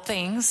the old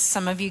things.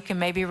 Some of you can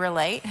maybe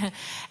relate.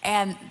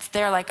 And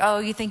they're like, oh,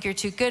 you think you're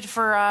too good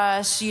for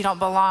us. You don't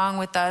belong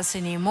with us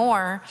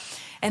anymore.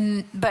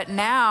 But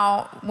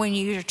now when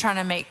you're trying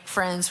to make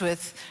friends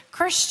with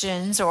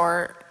Christians,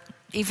 or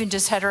even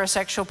just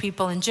heterosexual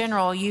people in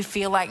general, you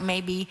feel like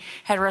maybe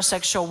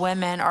heterosexual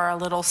women are a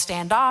little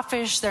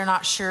standoffish. They're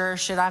not sure,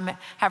 should I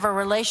have a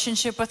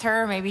relationship with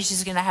her? Maybe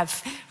she's going to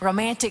have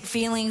romantic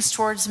feelings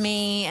towards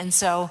me. And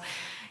so,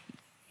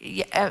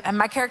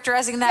 am I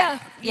characterizing that?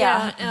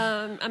 Yeah.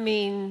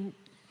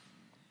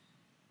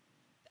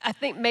 I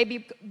think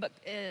maybe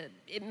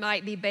it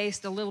might be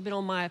based a little bit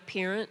on my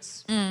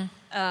appearance.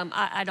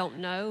 I don't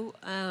know.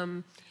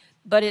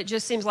 But it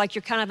just seems like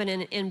you're kind of in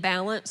an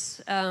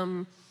imbalance.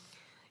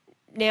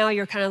 Now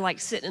you're kind of like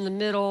sitting in the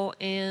middle,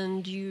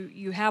 and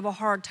you have a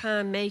hard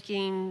time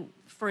making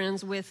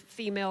friends with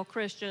female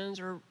Christians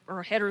or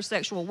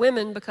heterosexual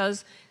women,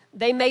 because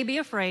they may be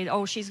afraid,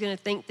 oh, she's going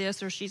to think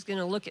this, or she's going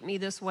to look at me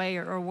this way,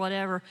 or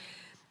whatever.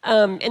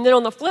 And then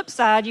on the flip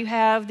side, you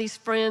have these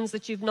friends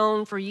that you've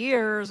known for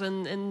years,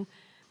 and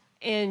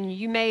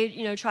you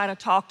may try to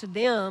talk to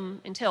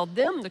them and tell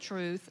them the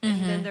truth,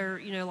 and then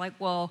they're like,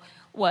 well,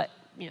 what,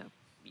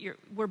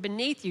 we're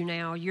beneath you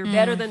now. You're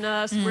better than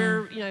us.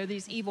 We're,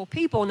 these evil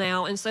people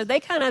now. And so they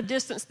kind of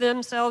distance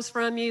themselves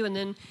from you. And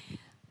then,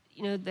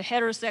 the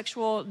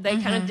heterosexual, they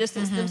kind of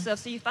distance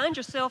themselves. So you find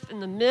yourself in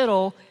the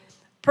middle,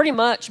 pretty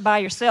much by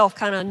yourself,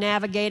 kind of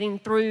navigating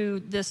through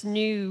this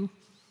new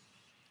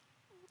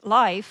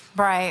life.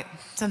 Right.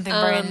 Something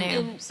brand new.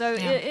 And so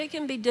it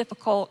can be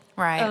difficult.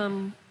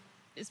 Right.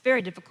 It's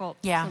very difficult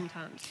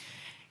sometimes.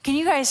 Can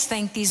you guys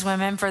thank these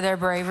women for their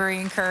bravery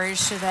and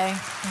courage today?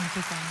 Thank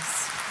you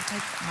guys. Take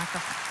the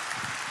microphone.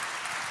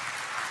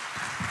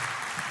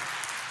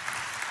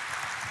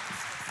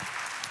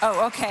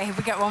 Oh, okay.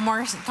 We got one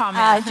more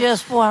comment. I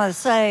just want to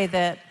say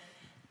that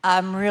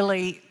I'm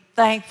really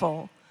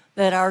thankful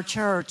that our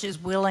church is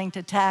willing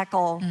to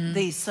tackle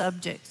these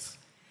subjects,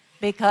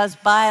 because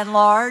by and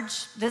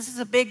large, this is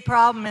a big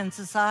problem in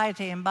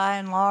society, and by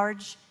and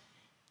large,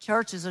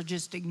 churches are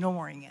just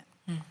ignoring it.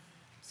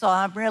 So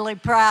I'm really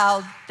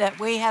proud that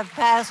we have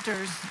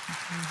pastors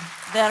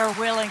that are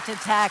willing to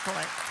tackle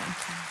it. Thank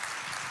you.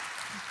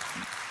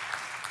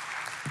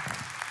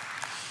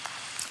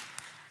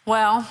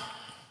 Well,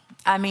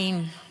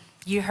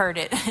 You heard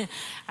it.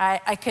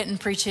 I couldn't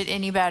preach it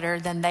any better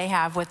than they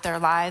have with their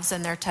lives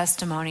and their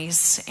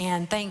testimonies.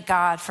 And thank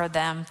God for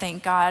them.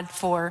 Thank God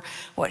for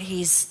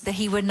that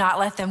he would not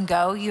let them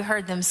go. You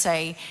heard them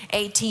say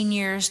 18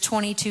 years,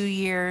 22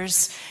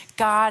 years.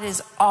 God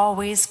is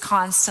always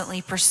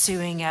constantly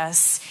pursuing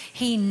us.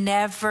 He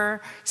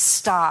never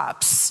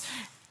stops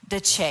the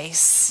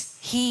chase.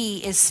 He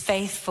is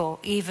faithful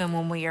even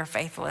when we are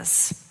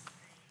faithless.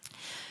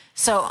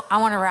 So I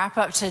want to wrap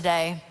up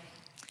today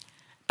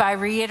by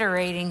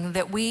reiterating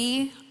that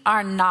we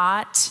are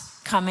not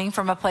coming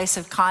from a place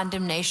of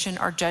condemnation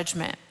or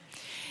judgment.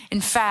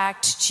 In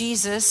fact,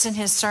 Jesus in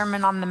his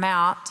Sermon on the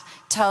Mount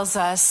tells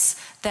us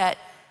that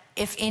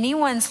if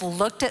anyone's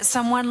looked at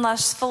someone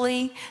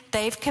lustfully,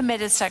 they've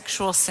committed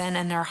sexual sin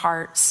in their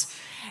hearts.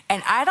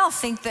 And I don't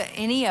think that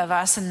any of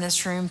us in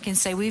this room can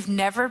say we've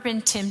never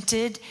been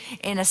tempted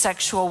in a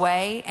sexual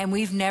way, and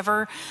we've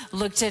never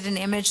looked at an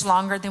image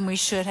longer than we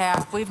should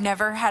have. We've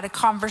never had a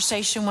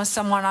conversation with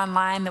someone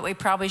online that we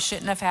probably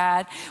shouldn't have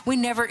had. We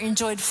never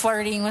enjoyed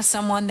flirting with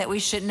someone that we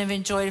shouldn't have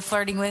enjoyed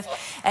flirting with.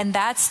 And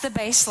that's the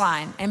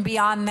baseline. And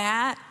beyond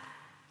that,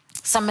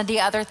 some of the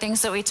other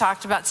things that we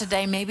talked about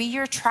today, maybe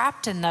you're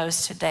trapped in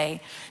those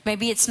today.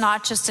 Maybe it's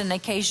not just an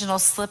occasional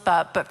slip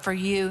up, but for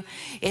you,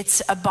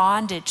 it's a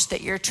bondage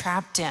that you're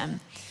trapped in.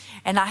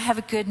 And I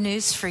have good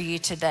news for you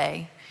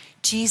today.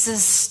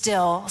 Jesus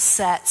still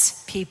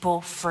sets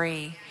people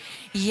free.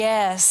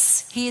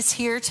 Yes, he is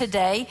here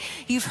today.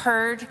 You've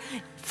heard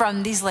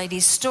from these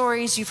ladies'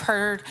 stories. You've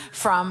heard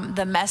from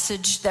the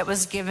message that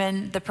was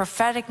given, the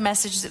prophetic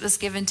message that was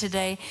given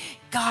today.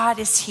 God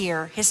is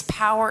here. His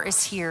power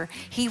is here.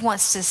 He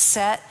wants to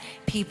set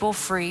people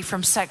free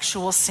from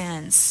sexual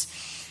sins.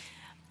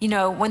 You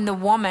know, when the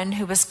woman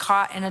who was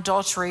caught in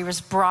adultery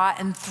was brought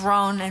and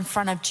thrown in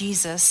front of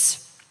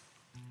Jesus,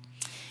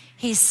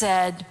 he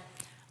said,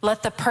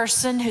 let the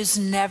person who's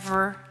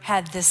never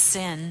had this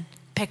sin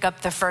pick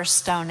up the first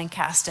stone and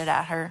cast it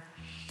at her.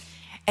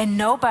 And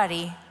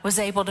nobody was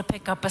able to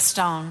pick up a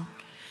stone,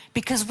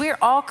 because we're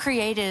all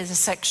created as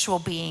sexual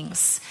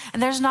beings.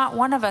 And there's not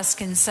one of us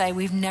can say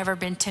we've never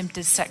been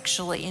tempted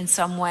sexually in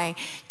some way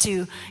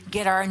to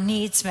get our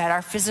needs met,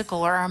 our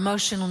physical or our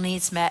emotional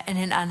needs met in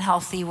an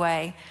unhealthy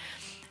way.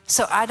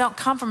 So I don't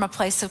come from a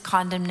place of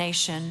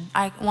condemnation.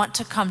 I want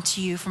to come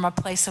to you from a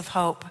place of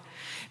hope,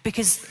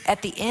 because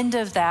at the end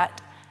of that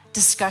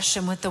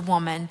discussion with the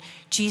woman,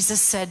 Jesus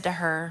said to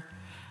her,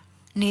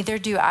 neither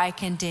do I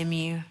condemn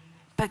you,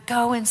 but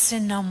go and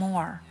sin no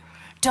more.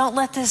 Don't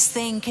let this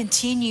thing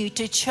continue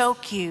to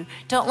choke you.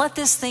 Don't let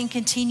this thing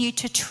continue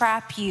to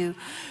trap you.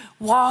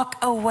 Walk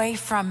away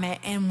from it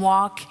and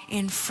walk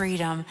in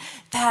freedom.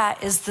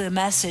 That is the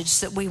message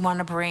that we want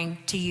to bring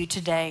to you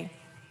today.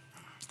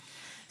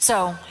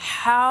 So,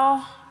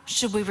 how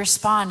should we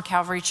respond,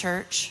 Calvary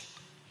Church?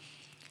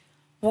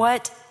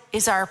 What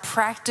is our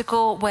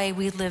practical way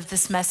we live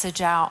this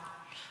message out?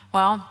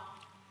 Well,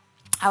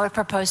 I would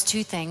propose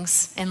two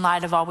things in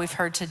light of all we've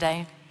heard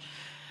today.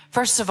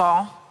 First of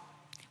all,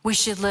 we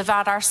should live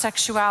out our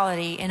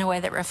sexuality in a way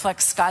that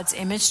reflects God's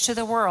image to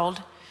the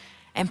world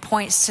and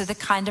points to the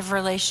kind of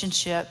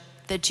relationship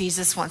that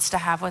Jesus wants to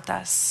have with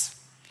us.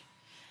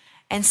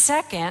 And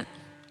second,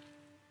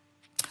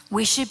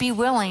 we should be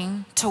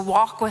willing to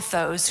walk with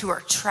those who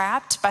are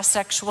trapped by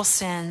sexual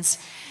sins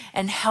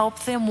and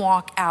help them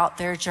walk out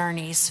their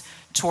journeys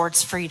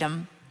towards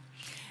freedom.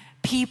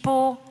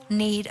 People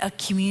need a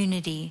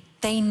community.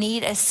 They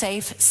need a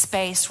safe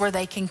space where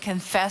they can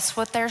confess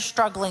what they're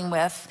struggling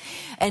with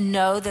and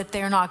know that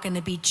they're not going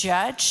to be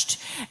judged,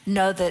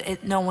 know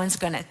that no one's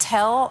going to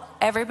tell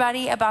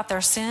everybody about their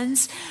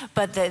sins,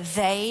 but that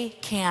they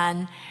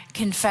can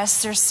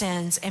confess their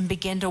sins and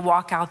begin to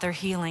walk out their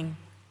healing.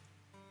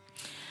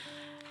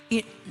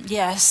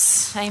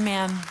 Yes,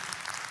 amen.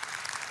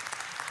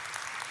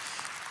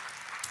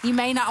 You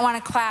may not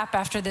want to clap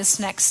after this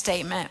next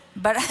statement,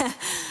 but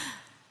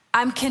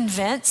I'm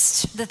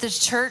convinced that the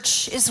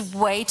church is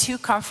way too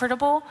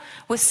comfortable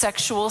with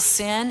sexual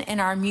sin in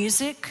our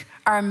music,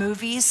 our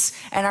movies,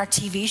 and our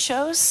TV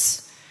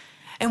shows.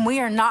 And we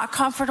are not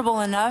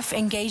comfortable enough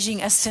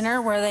engaging a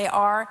sinner where they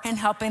are and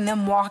helping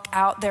them walk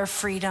out their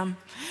freedom.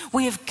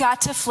 We have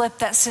got to flip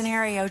that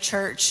scenario,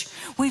 church.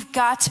 We've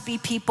got to be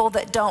people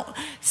that don't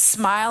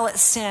smile at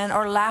sin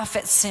or laugh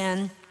at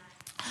sin,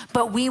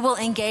 but we will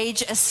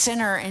engage a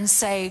sinner and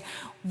say,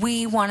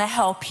 we want to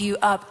help you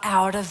up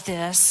out of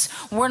this.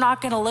 We're not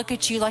going to look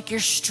at you like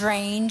you're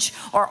strange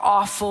or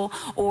awful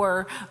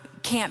or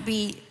can't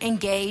be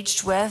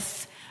engaged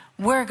with.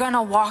 We're going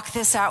to walk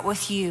this out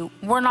with you.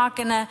 We're not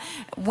going to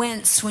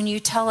wince when you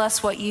tell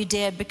us what you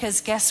did, because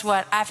guess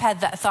what? I've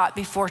had that thought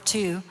before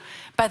too.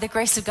 By the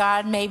grace of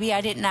God, maybe I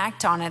didn't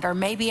act on it, or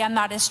maybe I'm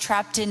not as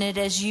trapped in it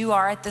as you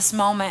are at this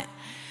moment.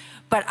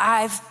 But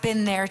I've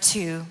been there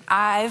too.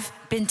 I've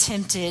been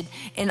tempted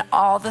in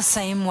all the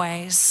same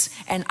ways,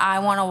 and I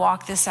want to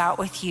walk this out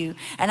with you.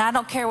 And I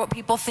don't care what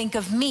people think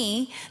of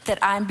me, that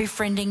I'm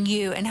befriending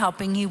you and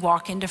helping you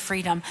walk into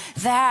freedom.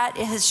 That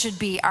should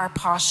be our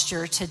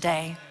posture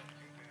today.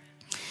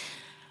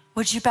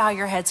 Would you bow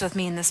your heads with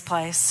me in this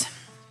place?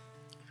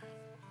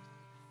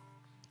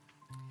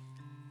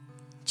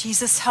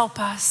 Jesus, help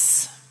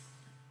us.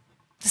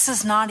 This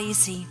is not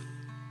easy.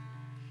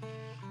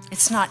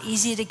 It's not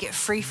easy to get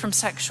free from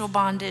sexual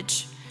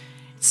bondage.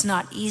 It's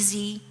not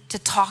easy to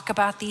talk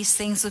about these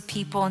things with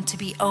people and to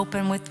be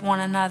open with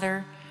one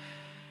another.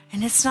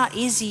 And it's not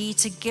easy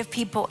to give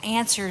people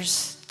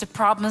answers to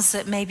problems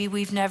that maybe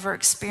we've never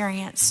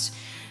experienced.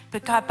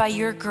 But God, by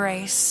your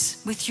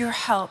grace, with your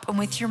help and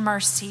with your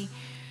mercy,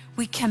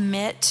 we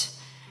commit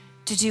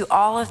to do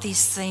all of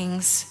these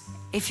things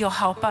if you'll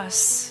help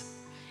us,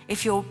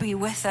 if you'll be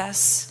with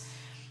us,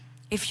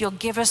 if you'll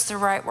give us the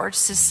right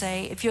words to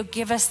say, if you'll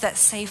give us that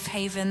safe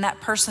haven, that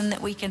person that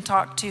we can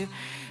talk to.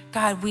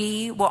 God,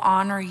 we will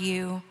honor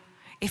you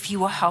if you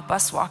will help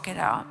us walk it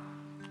out.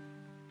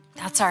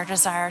 That's our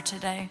desire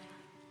today.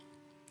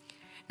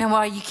 Now,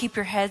 while you keep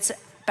your heads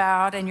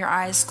bowed and your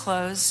eyes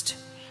closed,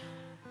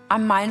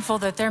 I'm mindful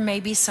that there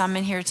may be some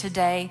in here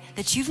today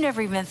that you've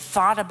never even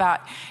thought about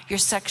your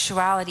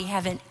sexuality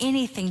having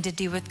anything to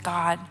do with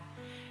God.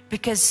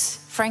 Because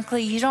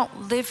frankly, you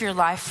don't live your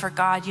life for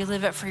God, you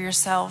live it for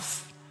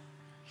yourself.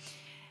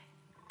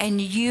 And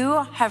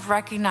you have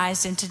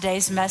recognized in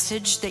today's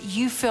message that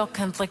you feel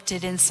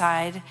conflicted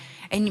inside.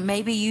 And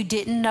maybe you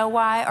didn't know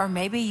why, or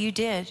maybe you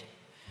did.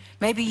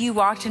 Maybe you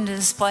walked into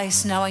this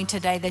place knowing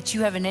today that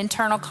you have an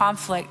internal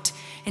conflict,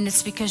 and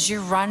it's because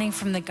you're running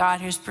from the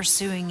God who's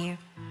pursuing you.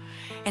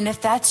 And if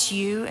that's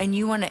you and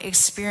you want to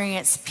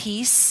experience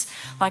peace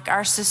like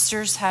our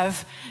sisters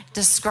have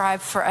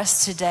described for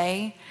us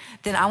today,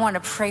 then I want to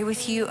pray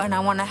with you and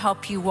I want to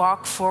help you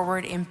walk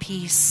forward in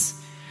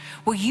peace.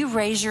 Will you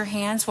raise your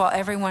hands while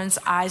everyone's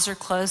eyes are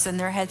closed and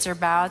their heads are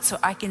bowed so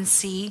I can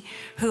see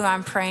who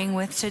I'm praying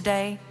with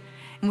today?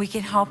 And we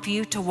can help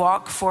you to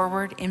walk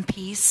forward in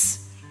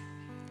peace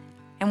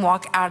and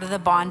walk out of the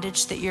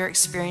bondage that you're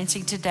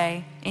experiencing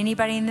today.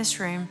 Anybody in this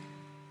room?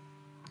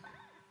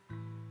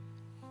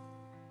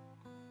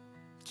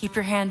 Keep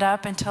your hand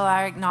up until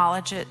I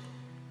acknowledge it.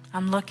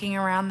 I'm looking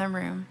around the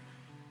room.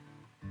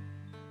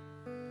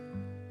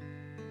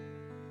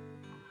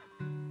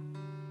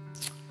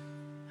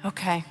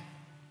 Okay.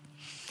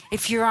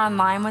 If you're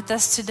online with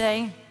us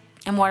today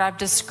and what I've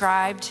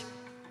described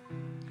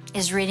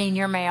is reading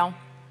your mail,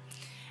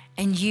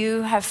 and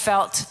you have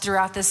felt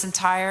throughout this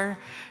entire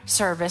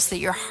service that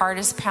your heart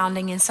is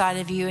pounding inside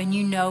of you and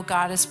you know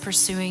God is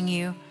pursuing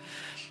you,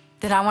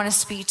 then I want to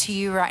speak to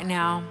you right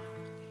now.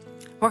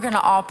 We're going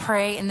to all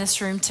pray in this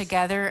room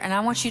together, and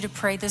I want you to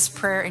pray this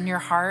prayer in your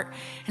heart,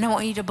 and I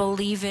want you to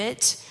believe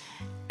it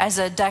as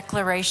a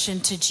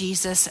declaration to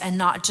Jesus and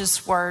not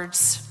just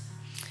words.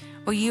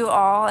 Will you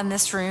all in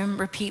this room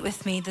repeat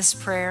with me this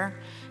prayer?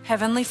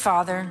 Heavenly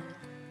Father,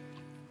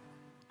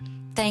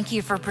 thank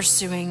you for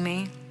pursuing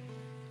me.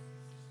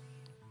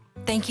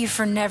 Thank you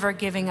for never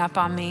giving up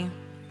on me.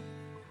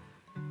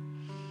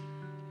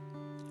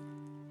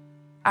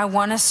 I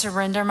want to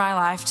surrender my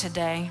life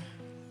today.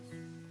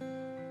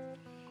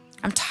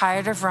 I'm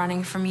tired of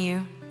running from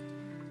you.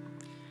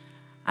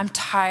 I'm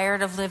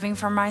tired of living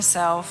for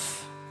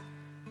myself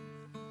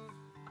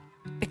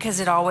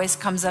because it always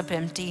comes up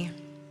empty.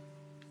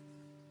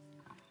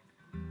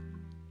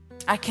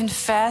 I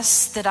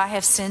confess that I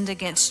have sinned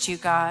against you,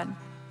 God.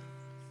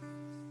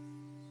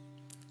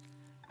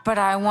 But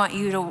I want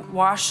you to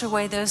wash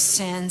away those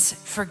sins,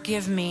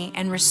 forgive me,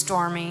 and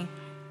restore me.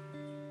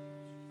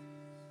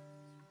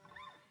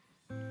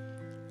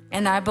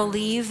 And I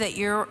believe that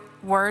your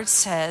word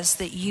says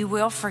that you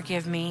will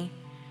forgive me.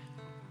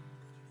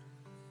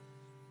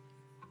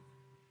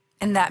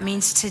 And that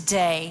means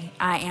today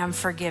I am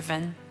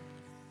forgiven.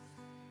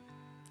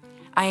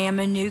 I am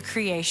a new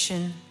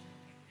creation.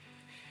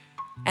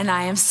 And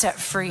I am set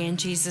free in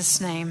Jesus'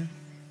 name.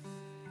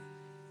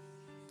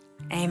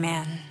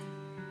 Amen.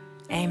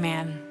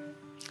 Amen.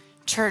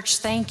 Church,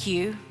 thank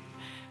you.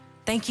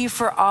 Thank you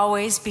for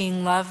always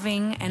being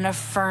loving and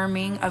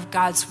affirming of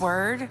God's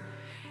word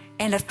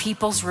and of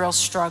people's real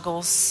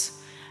struggles.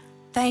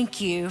 Thank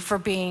you for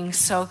being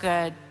so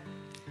good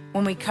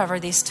when we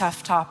cover these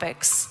tough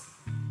topics.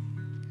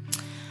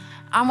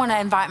 I want to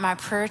invite my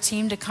prayer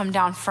team to come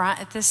down front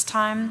at this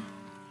time.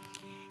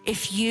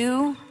 If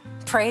you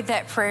prayed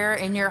that prayer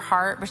in your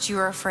heart, but you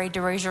were afraid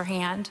to raise your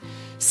hand,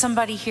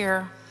 somebody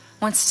here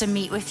wants to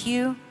meet with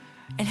you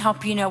and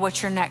help you know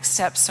what your next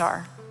steps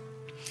are.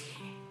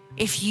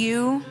 If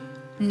you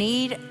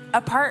need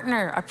a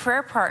partner, a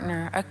prayer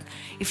partner,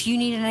 if you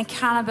need an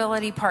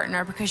accountability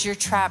partner because you're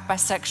trapped by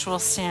sexual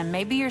sin,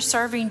 maybe you're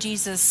serving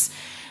Jesus,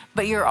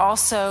 but you're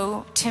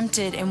also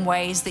tempted in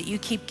ways that you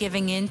keep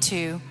giving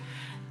into,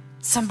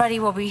 somebody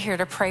will be here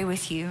to pray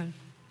with you.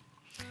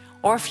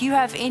 Or if you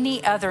have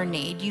any other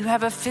need, you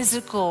have a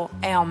physical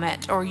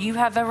ailment, or you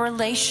have a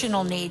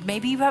relational need,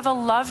 maybe you have a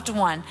loved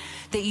one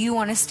that you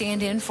want to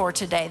stand in for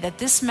today, that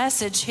this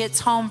message hits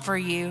home for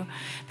you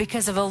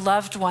because of a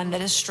loved one that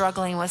is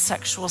struggling with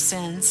sexual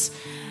sins.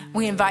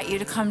 We invite you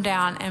to come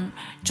down and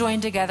join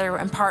together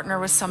and partner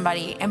with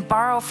somebody and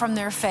borrow from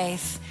their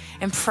faith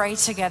and pray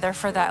together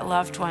for that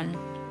loved one.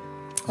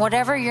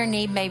 Whatever your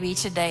need may be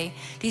today,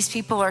 these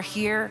people are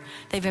here.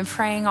 They've been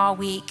praying all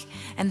week,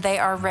 and they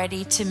are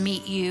ready to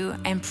meet you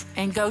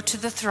and go to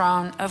the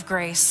throne of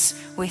grace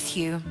with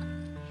you.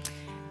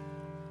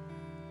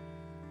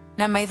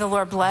 Now may the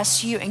Lord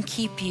bless you and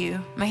keep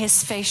you. May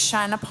his face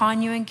shine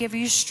upon you and give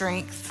you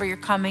strength for your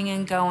coming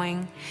and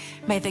going.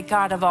 May the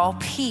God of all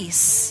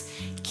peace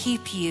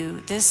keep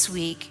you this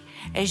week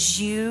as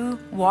you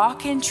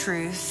walk in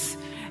truth,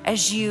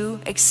 as you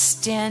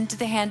extend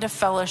the hand of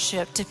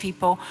fellowship to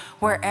people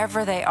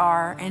wherever they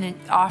are and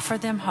offer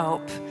them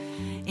hope.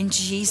 In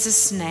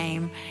Jesus'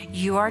 name,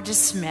 you are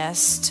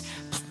dismissed.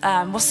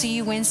 We'll see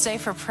you Wednesday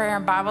for prayer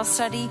and Bible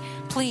study.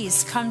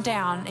 Please come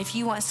down if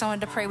you want someone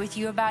to pray with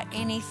you about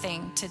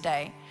anything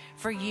today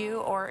for you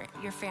or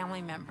your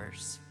family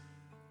members.